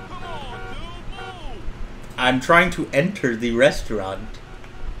 I'm trying to enter the restaurant.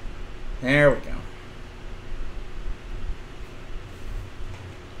 There we go.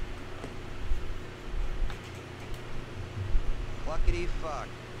 Cluckety fuck.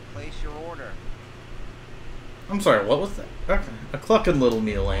 Place your order. I'm sorry, what was that? Okay. A clucking little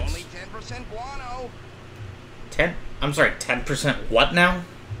meal aims. Only 10% guano. 10? I'm sorry, 10% what now?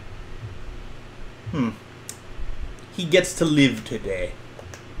 He gets to live today.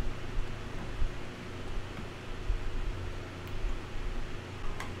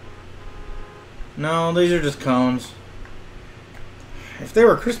 No, these are just cones. If they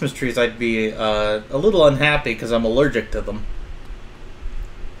were Christmas trees, I'd be a little unhappy because I'm allergic to them.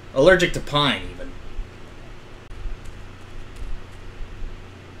 Allergic to pine, even.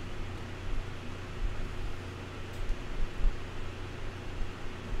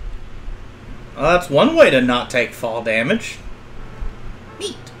 Well, that's one way to not take fall damage.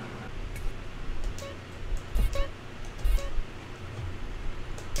 Neat.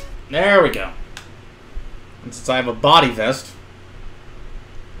 There we go. And since I have a body vest,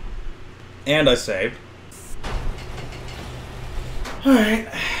 and I saved. Alright.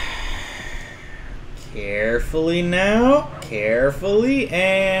 Carefully now. Carefully,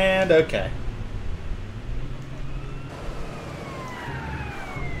 and okay.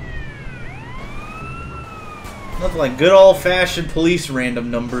 Nothing like good old-fashioned police random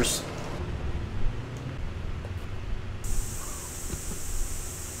numbers.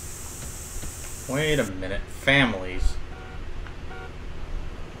 Wait a minute. Families.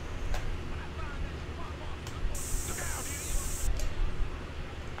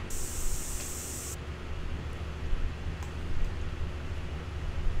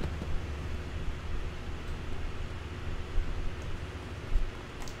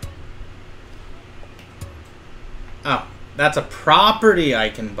 Oh, that's a property I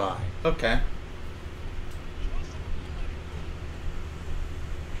can buy. Okay.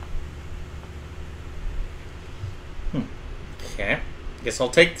 Okay. Guess I'll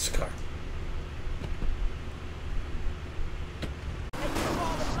take this car.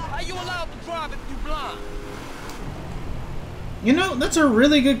 Are you allowed to drive if you blind? You know, that's a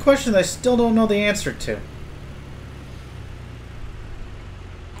really good question that I still don't know the answer to.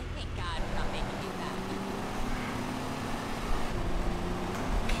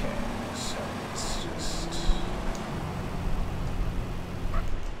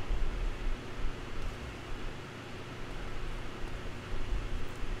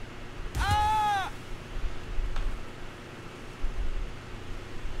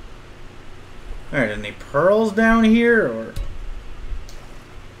 Alright, any pearls down here, or...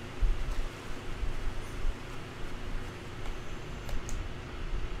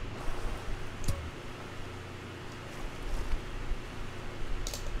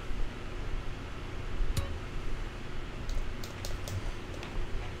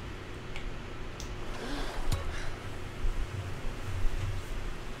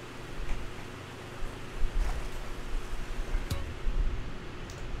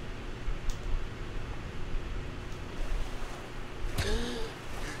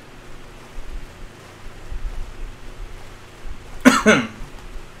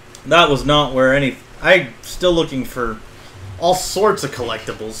 That was not where any... I'm still looking for all sorts of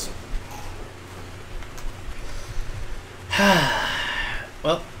collectibles.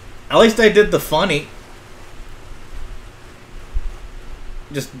 Well, at least I did the funny.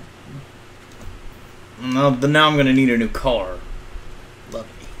 Just... Now I'm gonna need a new car. Lovely.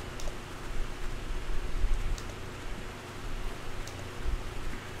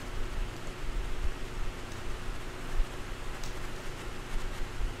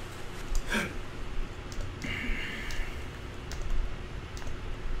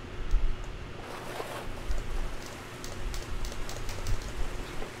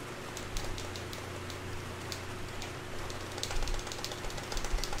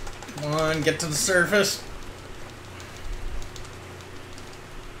 Come on, get to the surface.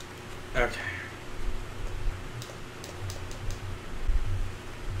 Okay.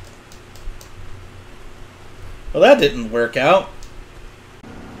 Well, that didn't work out.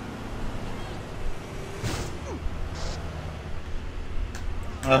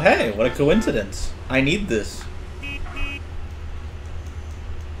 Oh, hey, what a coincidence. I need this.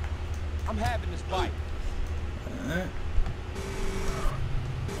 I'm having this bike.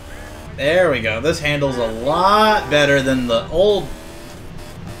 There we go. This handles a lot better than the old...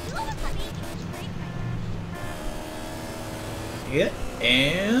 Yeah,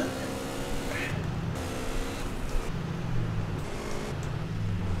 and...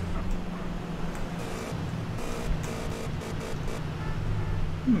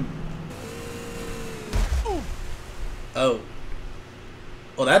 Oh.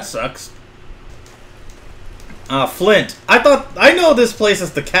 Well, that sucks. Flint. I know this place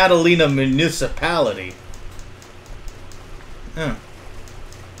is the Catalina municipality. Huh.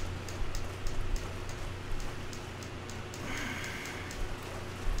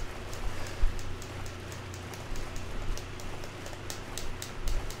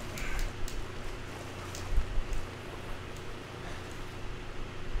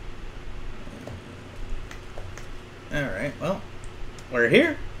 Alright, well, we're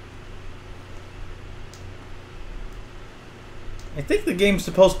here. I think the game's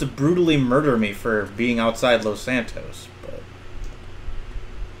supposed to brutally murder me for being outside Los Santos, but...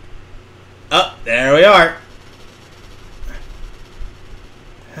 Oh, there we are!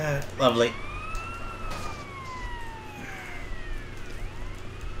 Lovely.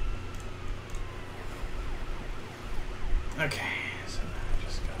 Okay.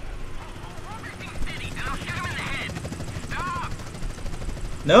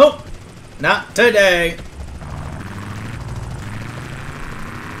 Nope, not today.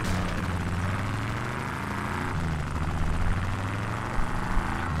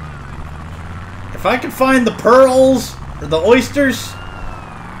 If I can find the pearls or the oysters.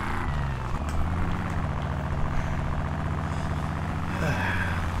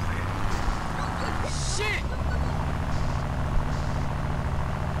 Shit!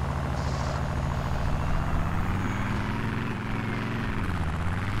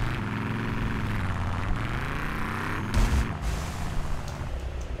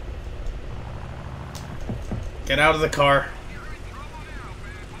 Get out of the car.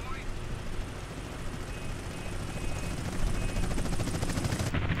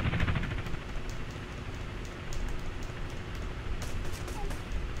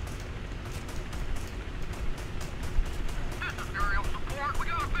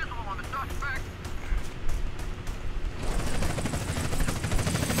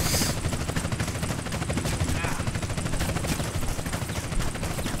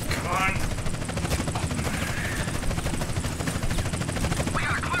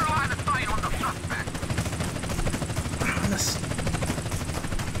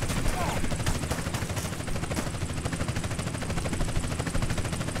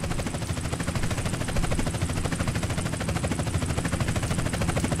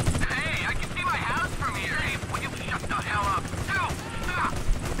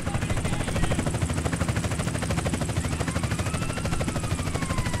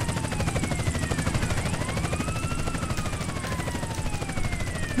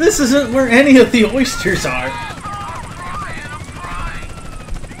 This isn't where any of the oysters are.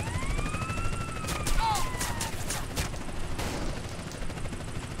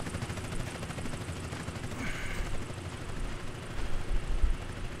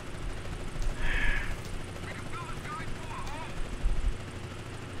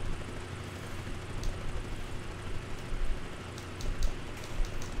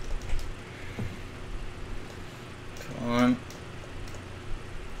 Come on.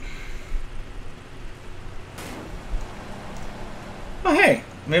 Oh, hey,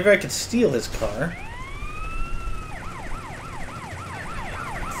 maybe I could steal his car.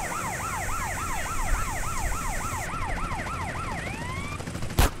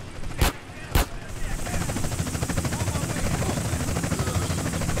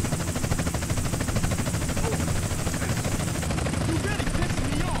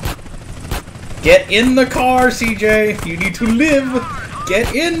 Get in the car, CJ! You need to live!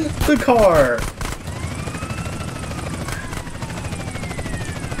 Get in the car!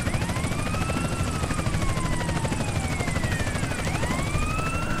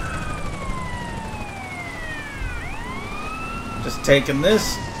 Just taking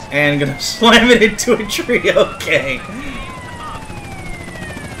this and gonna slam it into a tree, okay.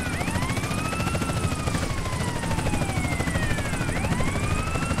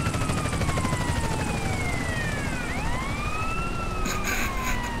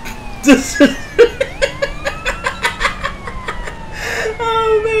 This is...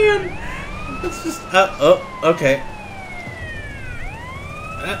 Oh man, that's Okay.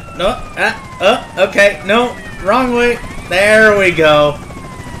 Okay. No, wrong way. There we go.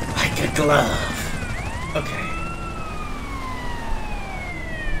 Like a glove. Okay.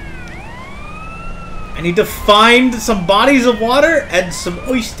 I need to find some bodies of water and some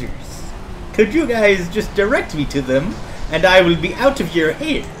oysters. Could you guys just direct me to them, and I will be out of your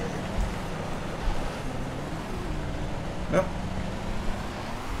hair? No.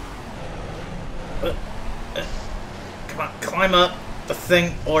 Come on, climb up the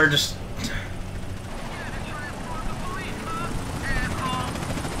thing, or just...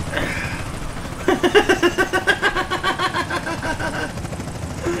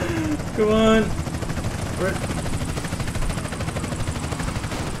 Come on.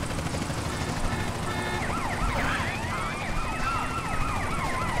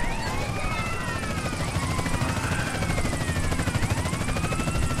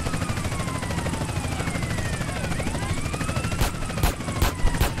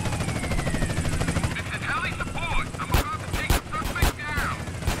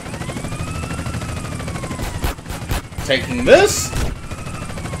 Taking this.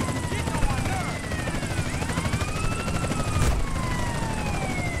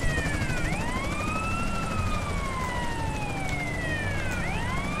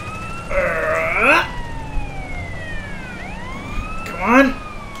 Come on.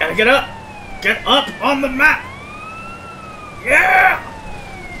 Gotta get up. Get up on the map. Yeah.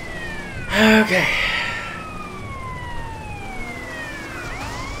 Okay.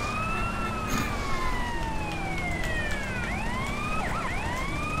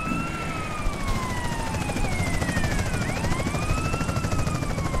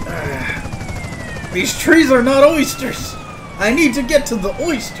 These trees are not oysters. I need to get to the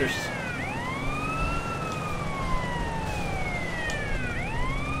oysters.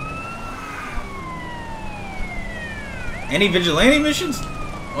 Any vigilante missions?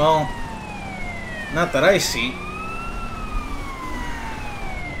 Well, not that I see.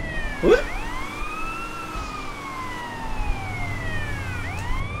 What?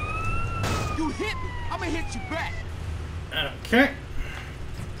 You hit me. I'm gonna hit you back. Okay.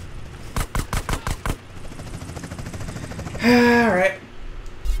 Alright.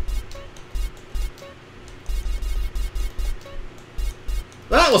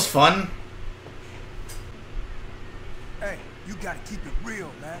 That was fun. Hey, you gotta keep it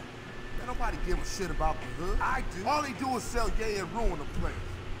real, man. Man, nobody give a shit about the hood. I do. All they do is sell yay and ruin the place.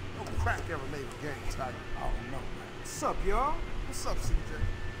 No crack ever made a gang type. I don't know, man. What's up, y'all? What's up, CJ?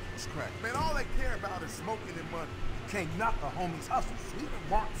 What's crack? Man, all they care about is smoking and money. You can't knock the homies' hustle. Even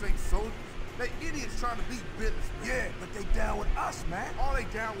marks ain't soldiers. They idiots trying to be business. Yeah, but they down with us, man. All they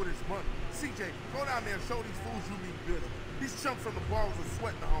down with is money. CJ, go down there and show these fools you mean business. These chumps from the bars are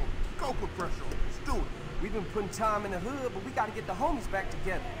sweating the homies. Go put pressure on them. Let's do it. We've been putting time in the hood, but we gotta get the homies back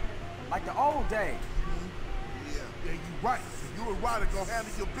together. Like the old days. Yeah, you right. So you and Ryder gonna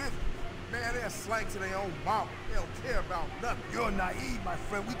handle your business. Man, they're slang to their own mama. They don't care about nothing. You're naive, my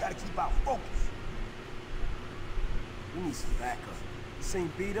friend. We gotta keep our focus. We need some backup. You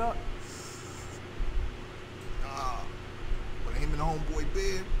seen beat up? But him and homeboy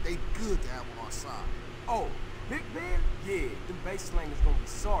Bear, they good to have on our side. Oh, Big Bear? Yeah, them base slangers gonna be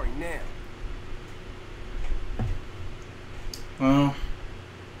sorry now. Well,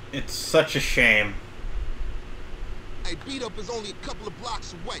 it's such a shame. Hey, beat up is only a couple of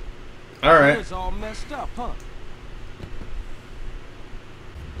blocks away. Alright. It's all messed up, huh?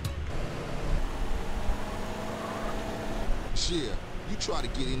 Shit, you try to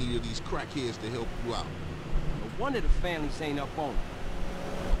get any of these crackheads to help you out. No wonder the families ain't up on it.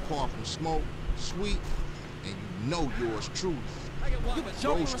 Apart from Smoke, Sweet, and you know yours truly.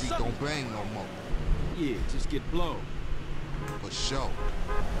 Grove Street don't bang no more. Yeah, just get blown. For sure.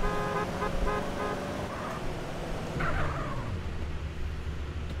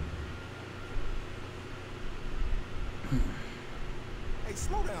 Hey,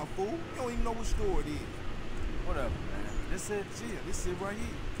 slow down, fool. You don't even know what store it is. Whatever, man. This it? Yeah, this it right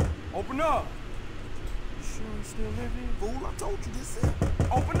here. Open up! You sure you still live here? Fool, I told you this it.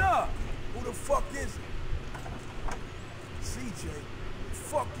 Open up! Who the fuck is it? CJ, what the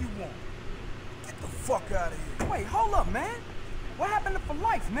fuck you want? Get the fuck out of here. Wait, hold up, man. What happened to for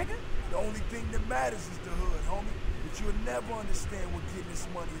life, nigga? The only thing that matters is the hood, homie. But you'll never understand what getting this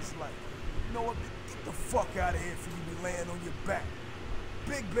money is like. You know what? Get the fuck out of here for you be laying on your back.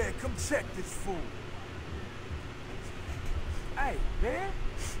 Big Bear, come check this fool. Hey, Bear?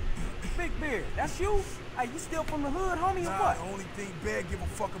 Big Bear, that's you? Hey, you still from the hood, homie, or what? The only thing Bear give a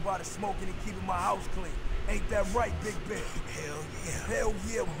fuck about is smoking and keeping my house clean. Ain't that right, Big Bear? Hell yeah. Hell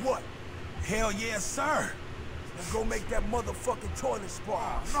yeah, what? Hell yes, sir. Let's go make that motherfucking toilet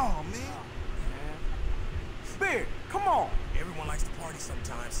spa. No, man. Beard, come on. Everyone likes to party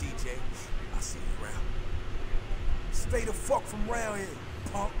sometimes, CJ. I'll see you around. Stay the fuck from around here,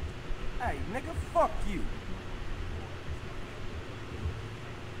 punk. Hey, nigga, fuck you.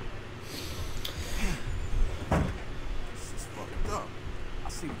 This is fucked up. I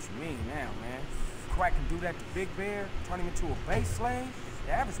see what you mean now, man. Crack can do that to Big Bear, turn him into a base slave.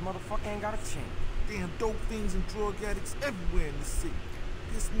 The average motherfucker ain't got a chance. Damn dope fiends and drug addicts everywhere in the city.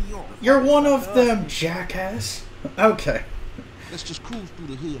 Piss me off. You're one of them, jackass. Okay. Let's just cruise through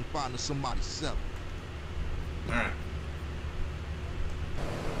the hood and find us somebody's cellar. Alright.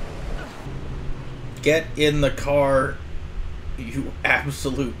 Get in the car, you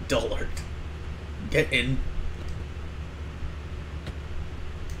absolute dullard. Get in.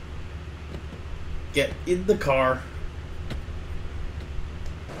 Get in the car.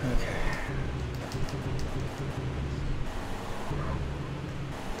 Okay.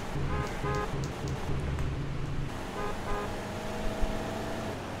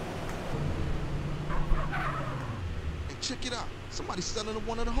 Hey, check it out. Somebody's selling to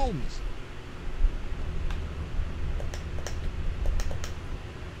one of the homies.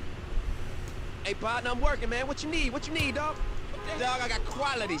 Hey, partner, I'm working, man. What you need? What you need, dog? Dog, I got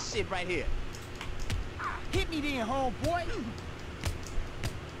quality shit right here. Hit me then, homeboy.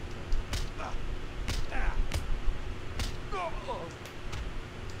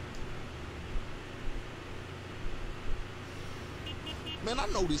 Man, I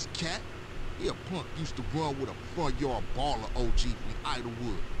know this cat. He a punk used to run with a front yard baller OG from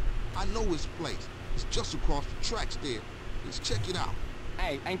Idlewood. I know his place. It's just across the tracks there. Let's check it out.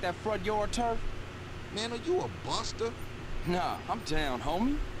 Hey, ain't that front yard turf? Man, are you a buster? Nah, I'm down,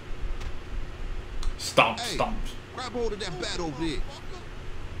 homie. Stomp, Hey, stomp. grab hold of that bat over there.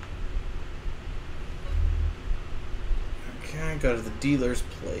 Okay, go to the dealer's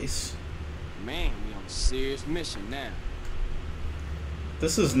place. Man, we on a serious mission now.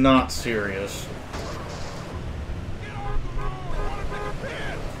 This is not serious.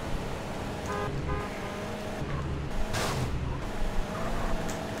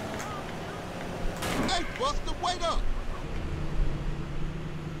 Hey, Buster, wait up!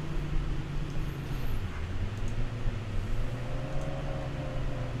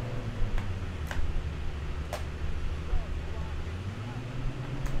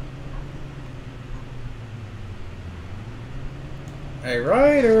 Hey,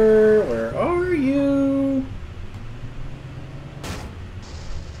 Ryder, where are you?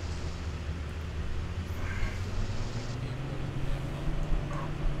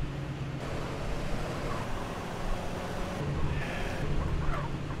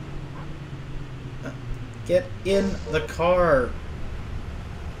 Get in the car,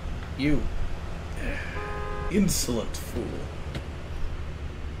 you insolent fool.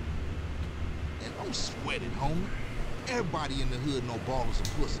 And I'm sweating, homie. Everybody in the hood know ballers and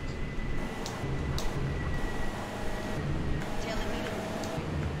pussies.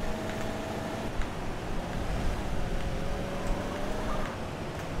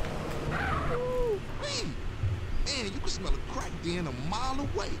 Man, you can smell a crack den a mile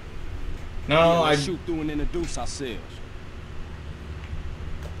away. No, Yeah, I let's shoot through and introduce ourselves.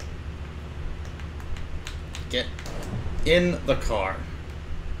 get in the car.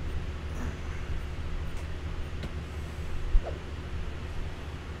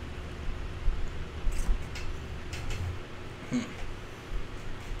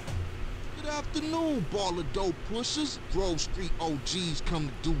 Good afternoon, baller dope pushers. Grove Street OGs come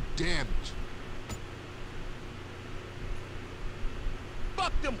to do damage.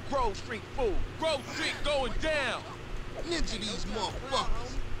 Fuck them Grove Street fools. Grove Street going down. Ninja these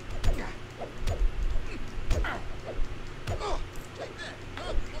motherfuckers.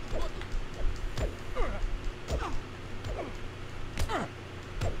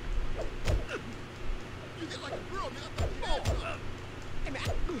 You hit like a girl, man. I thought you had some. Hey, man.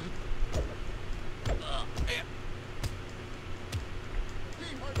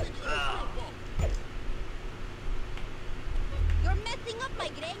 Team hurt me, you a ball. You're messing up my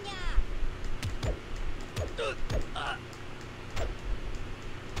greña.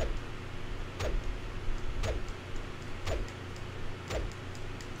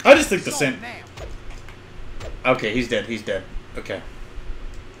 I just think the same. Okay, he's dead. He's dead. Okay.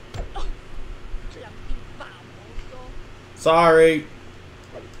 Sorry.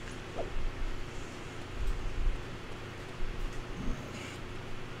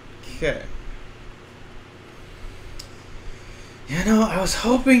 Okay. You know, I was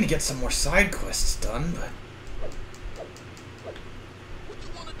hoping to get some more side quests done, but What you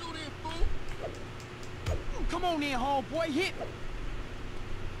wanna do then, fool? Come on in, homeboy, hit me.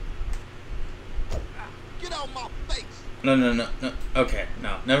 Get out my face! No, no, no, no. Okay,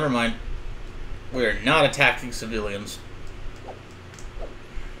 no, never mind. We are not attacking civilians.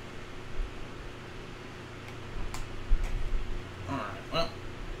 Alright, well.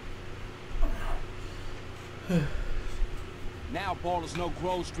 Now ballers know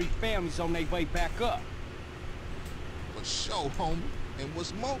Grove Street families on their way back up. For sure, homie. And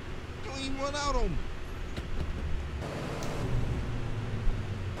what's more, you ain't run out on me.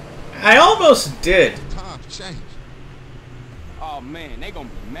 I almost did. Times change. Oh man, they gonna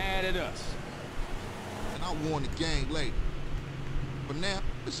be mad at us. And I'll warn the gang later. For now,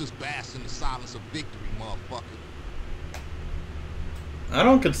 let's just bask in the silence of victory, motherfucker. I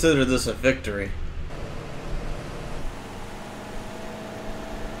don't consider this a victory.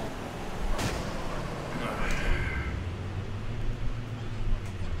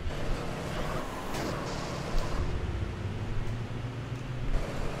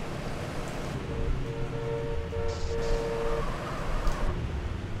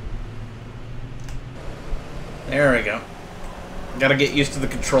 There we go. Gotta get used to the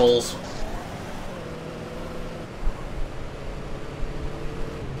controls.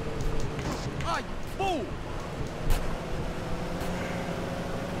 Ah, you fool!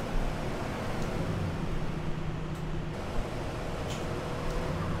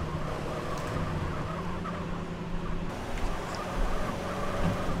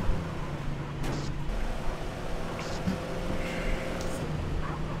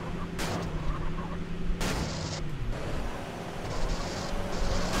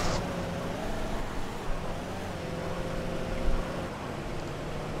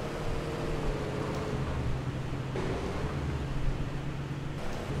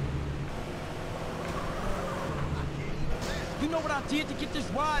 You know what I did to get this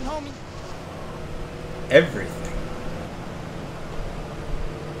ride, homie? Everything.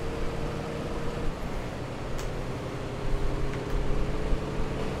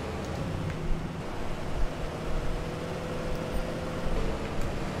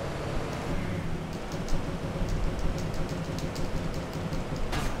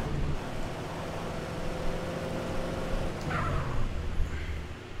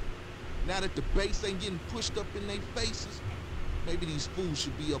 Now that the base ain't getting pushed up in their faces, maybe these fools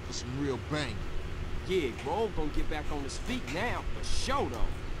should be up for some real bang. Yeah, Grove gonna get back on his feet now, for sure though.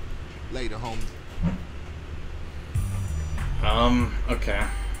 Later, homie. Okay.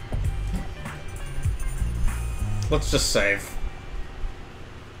 Let's just save.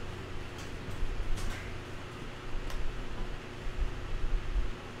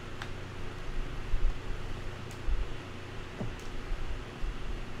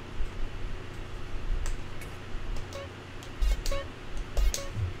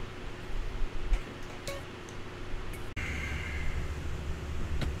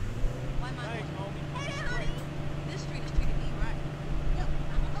 This street is treating me right.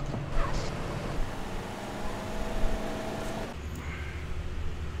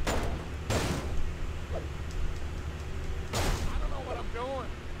 I don't know what I'm doing.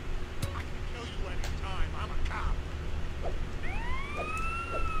 I can kill you anytime. I'm a cop.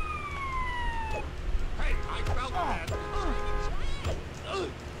 Hey, I felt that.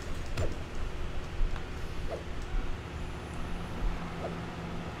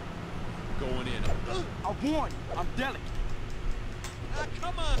 Going in. I warn you, I'm delicate.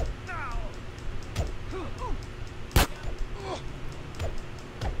 Come on. Now.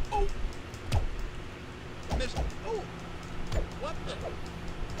 Oh! Mister. Oh! What the?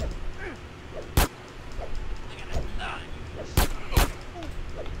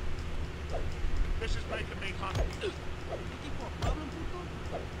 This is making me hungry. Let's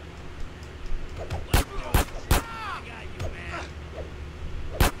do it. I got you, man.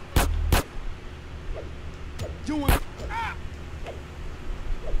 Doing.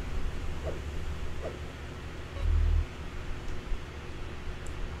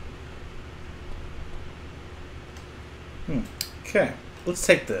 Okay, let's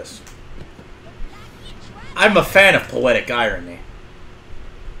take this. I'm a fan of poetic irony.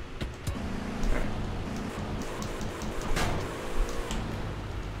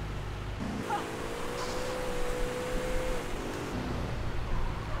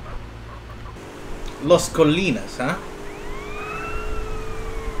 Los Colinas, huh?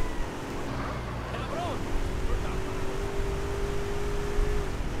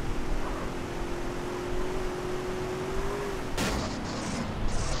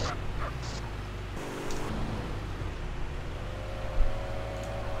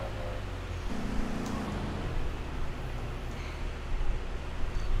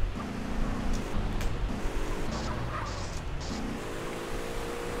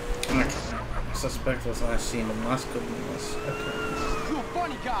 suspect was last seen in Moscow. Okay. You a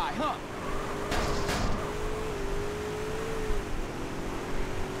funny guy, huh?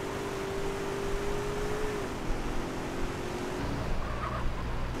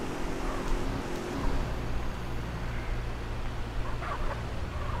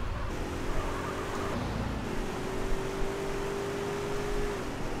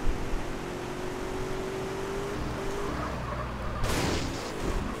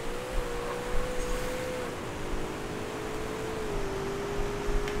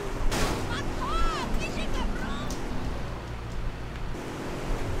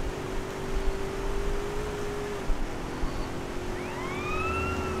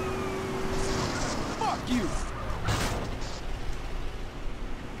 You.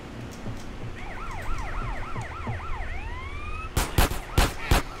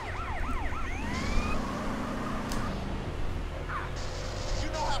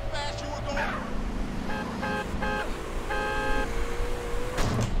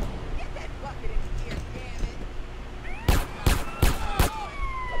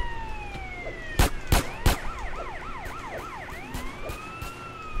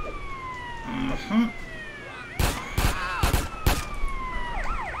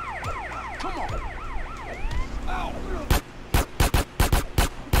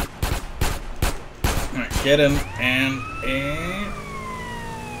 Get him and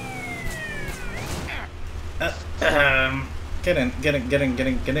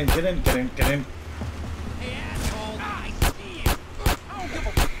get in. Hey, asshole! I see you. I don't give a.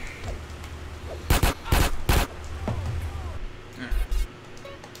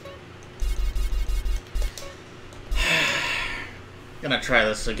 Gonna try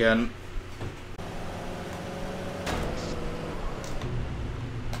this again.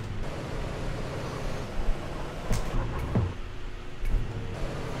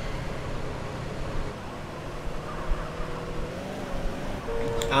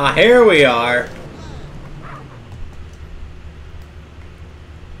 Ah, here we are.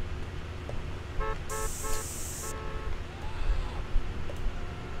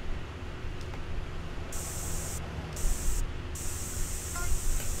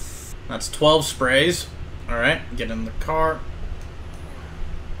 That's 12 sprays. Alright, get in the car.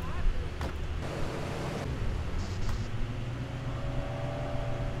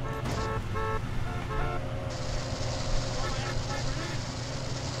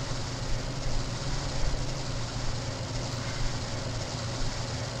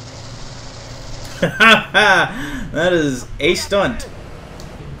 That is a stunt.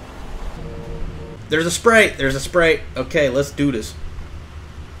 There's a spray. There's a spray. Okay, let's do this.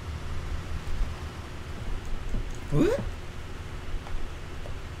 What?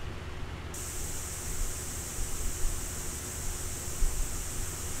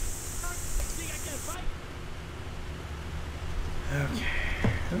 Okay.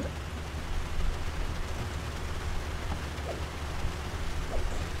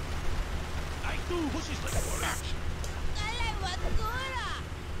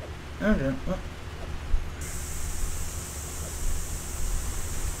 Okay. Well.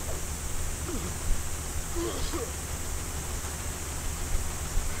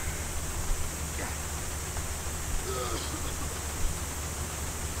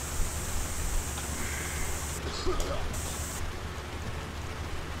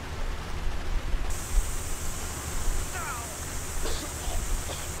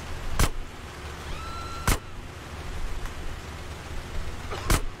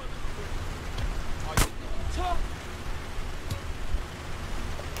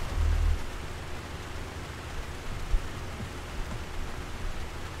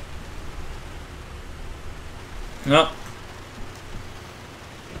 Nope.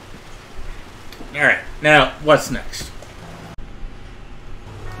 Alright, now, what's next?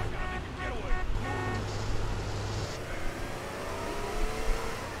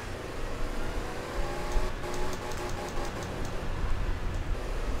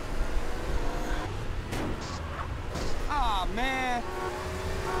 Ah, man.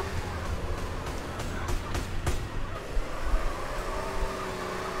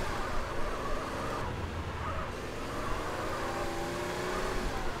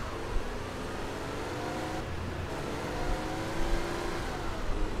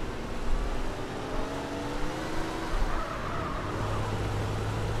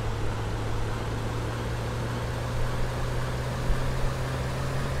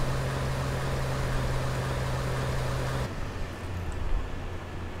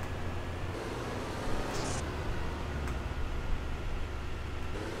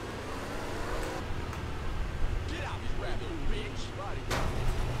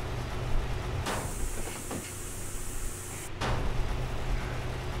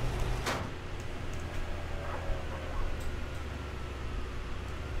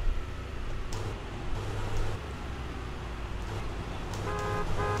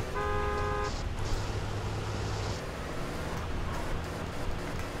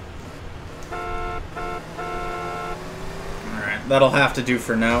 that'll have to do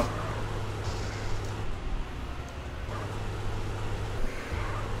for now.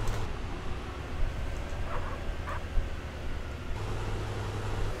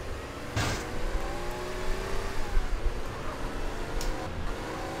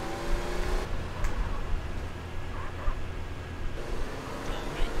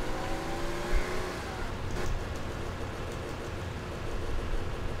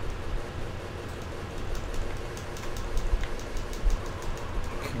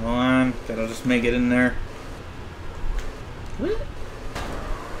 Come on, gotta just make it in there.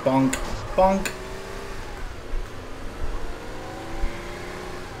 Bonk, bonk.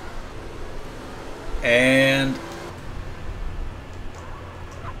 And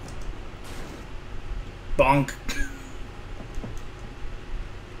bonk.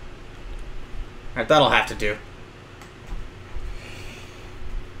 Alright, that'll have to do.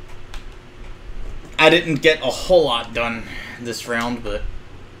 I didn't get a whole lot done this round, but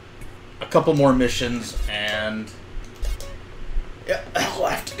a couple more missions, and yeah, that'll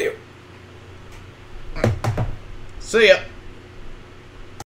have to do. See ya.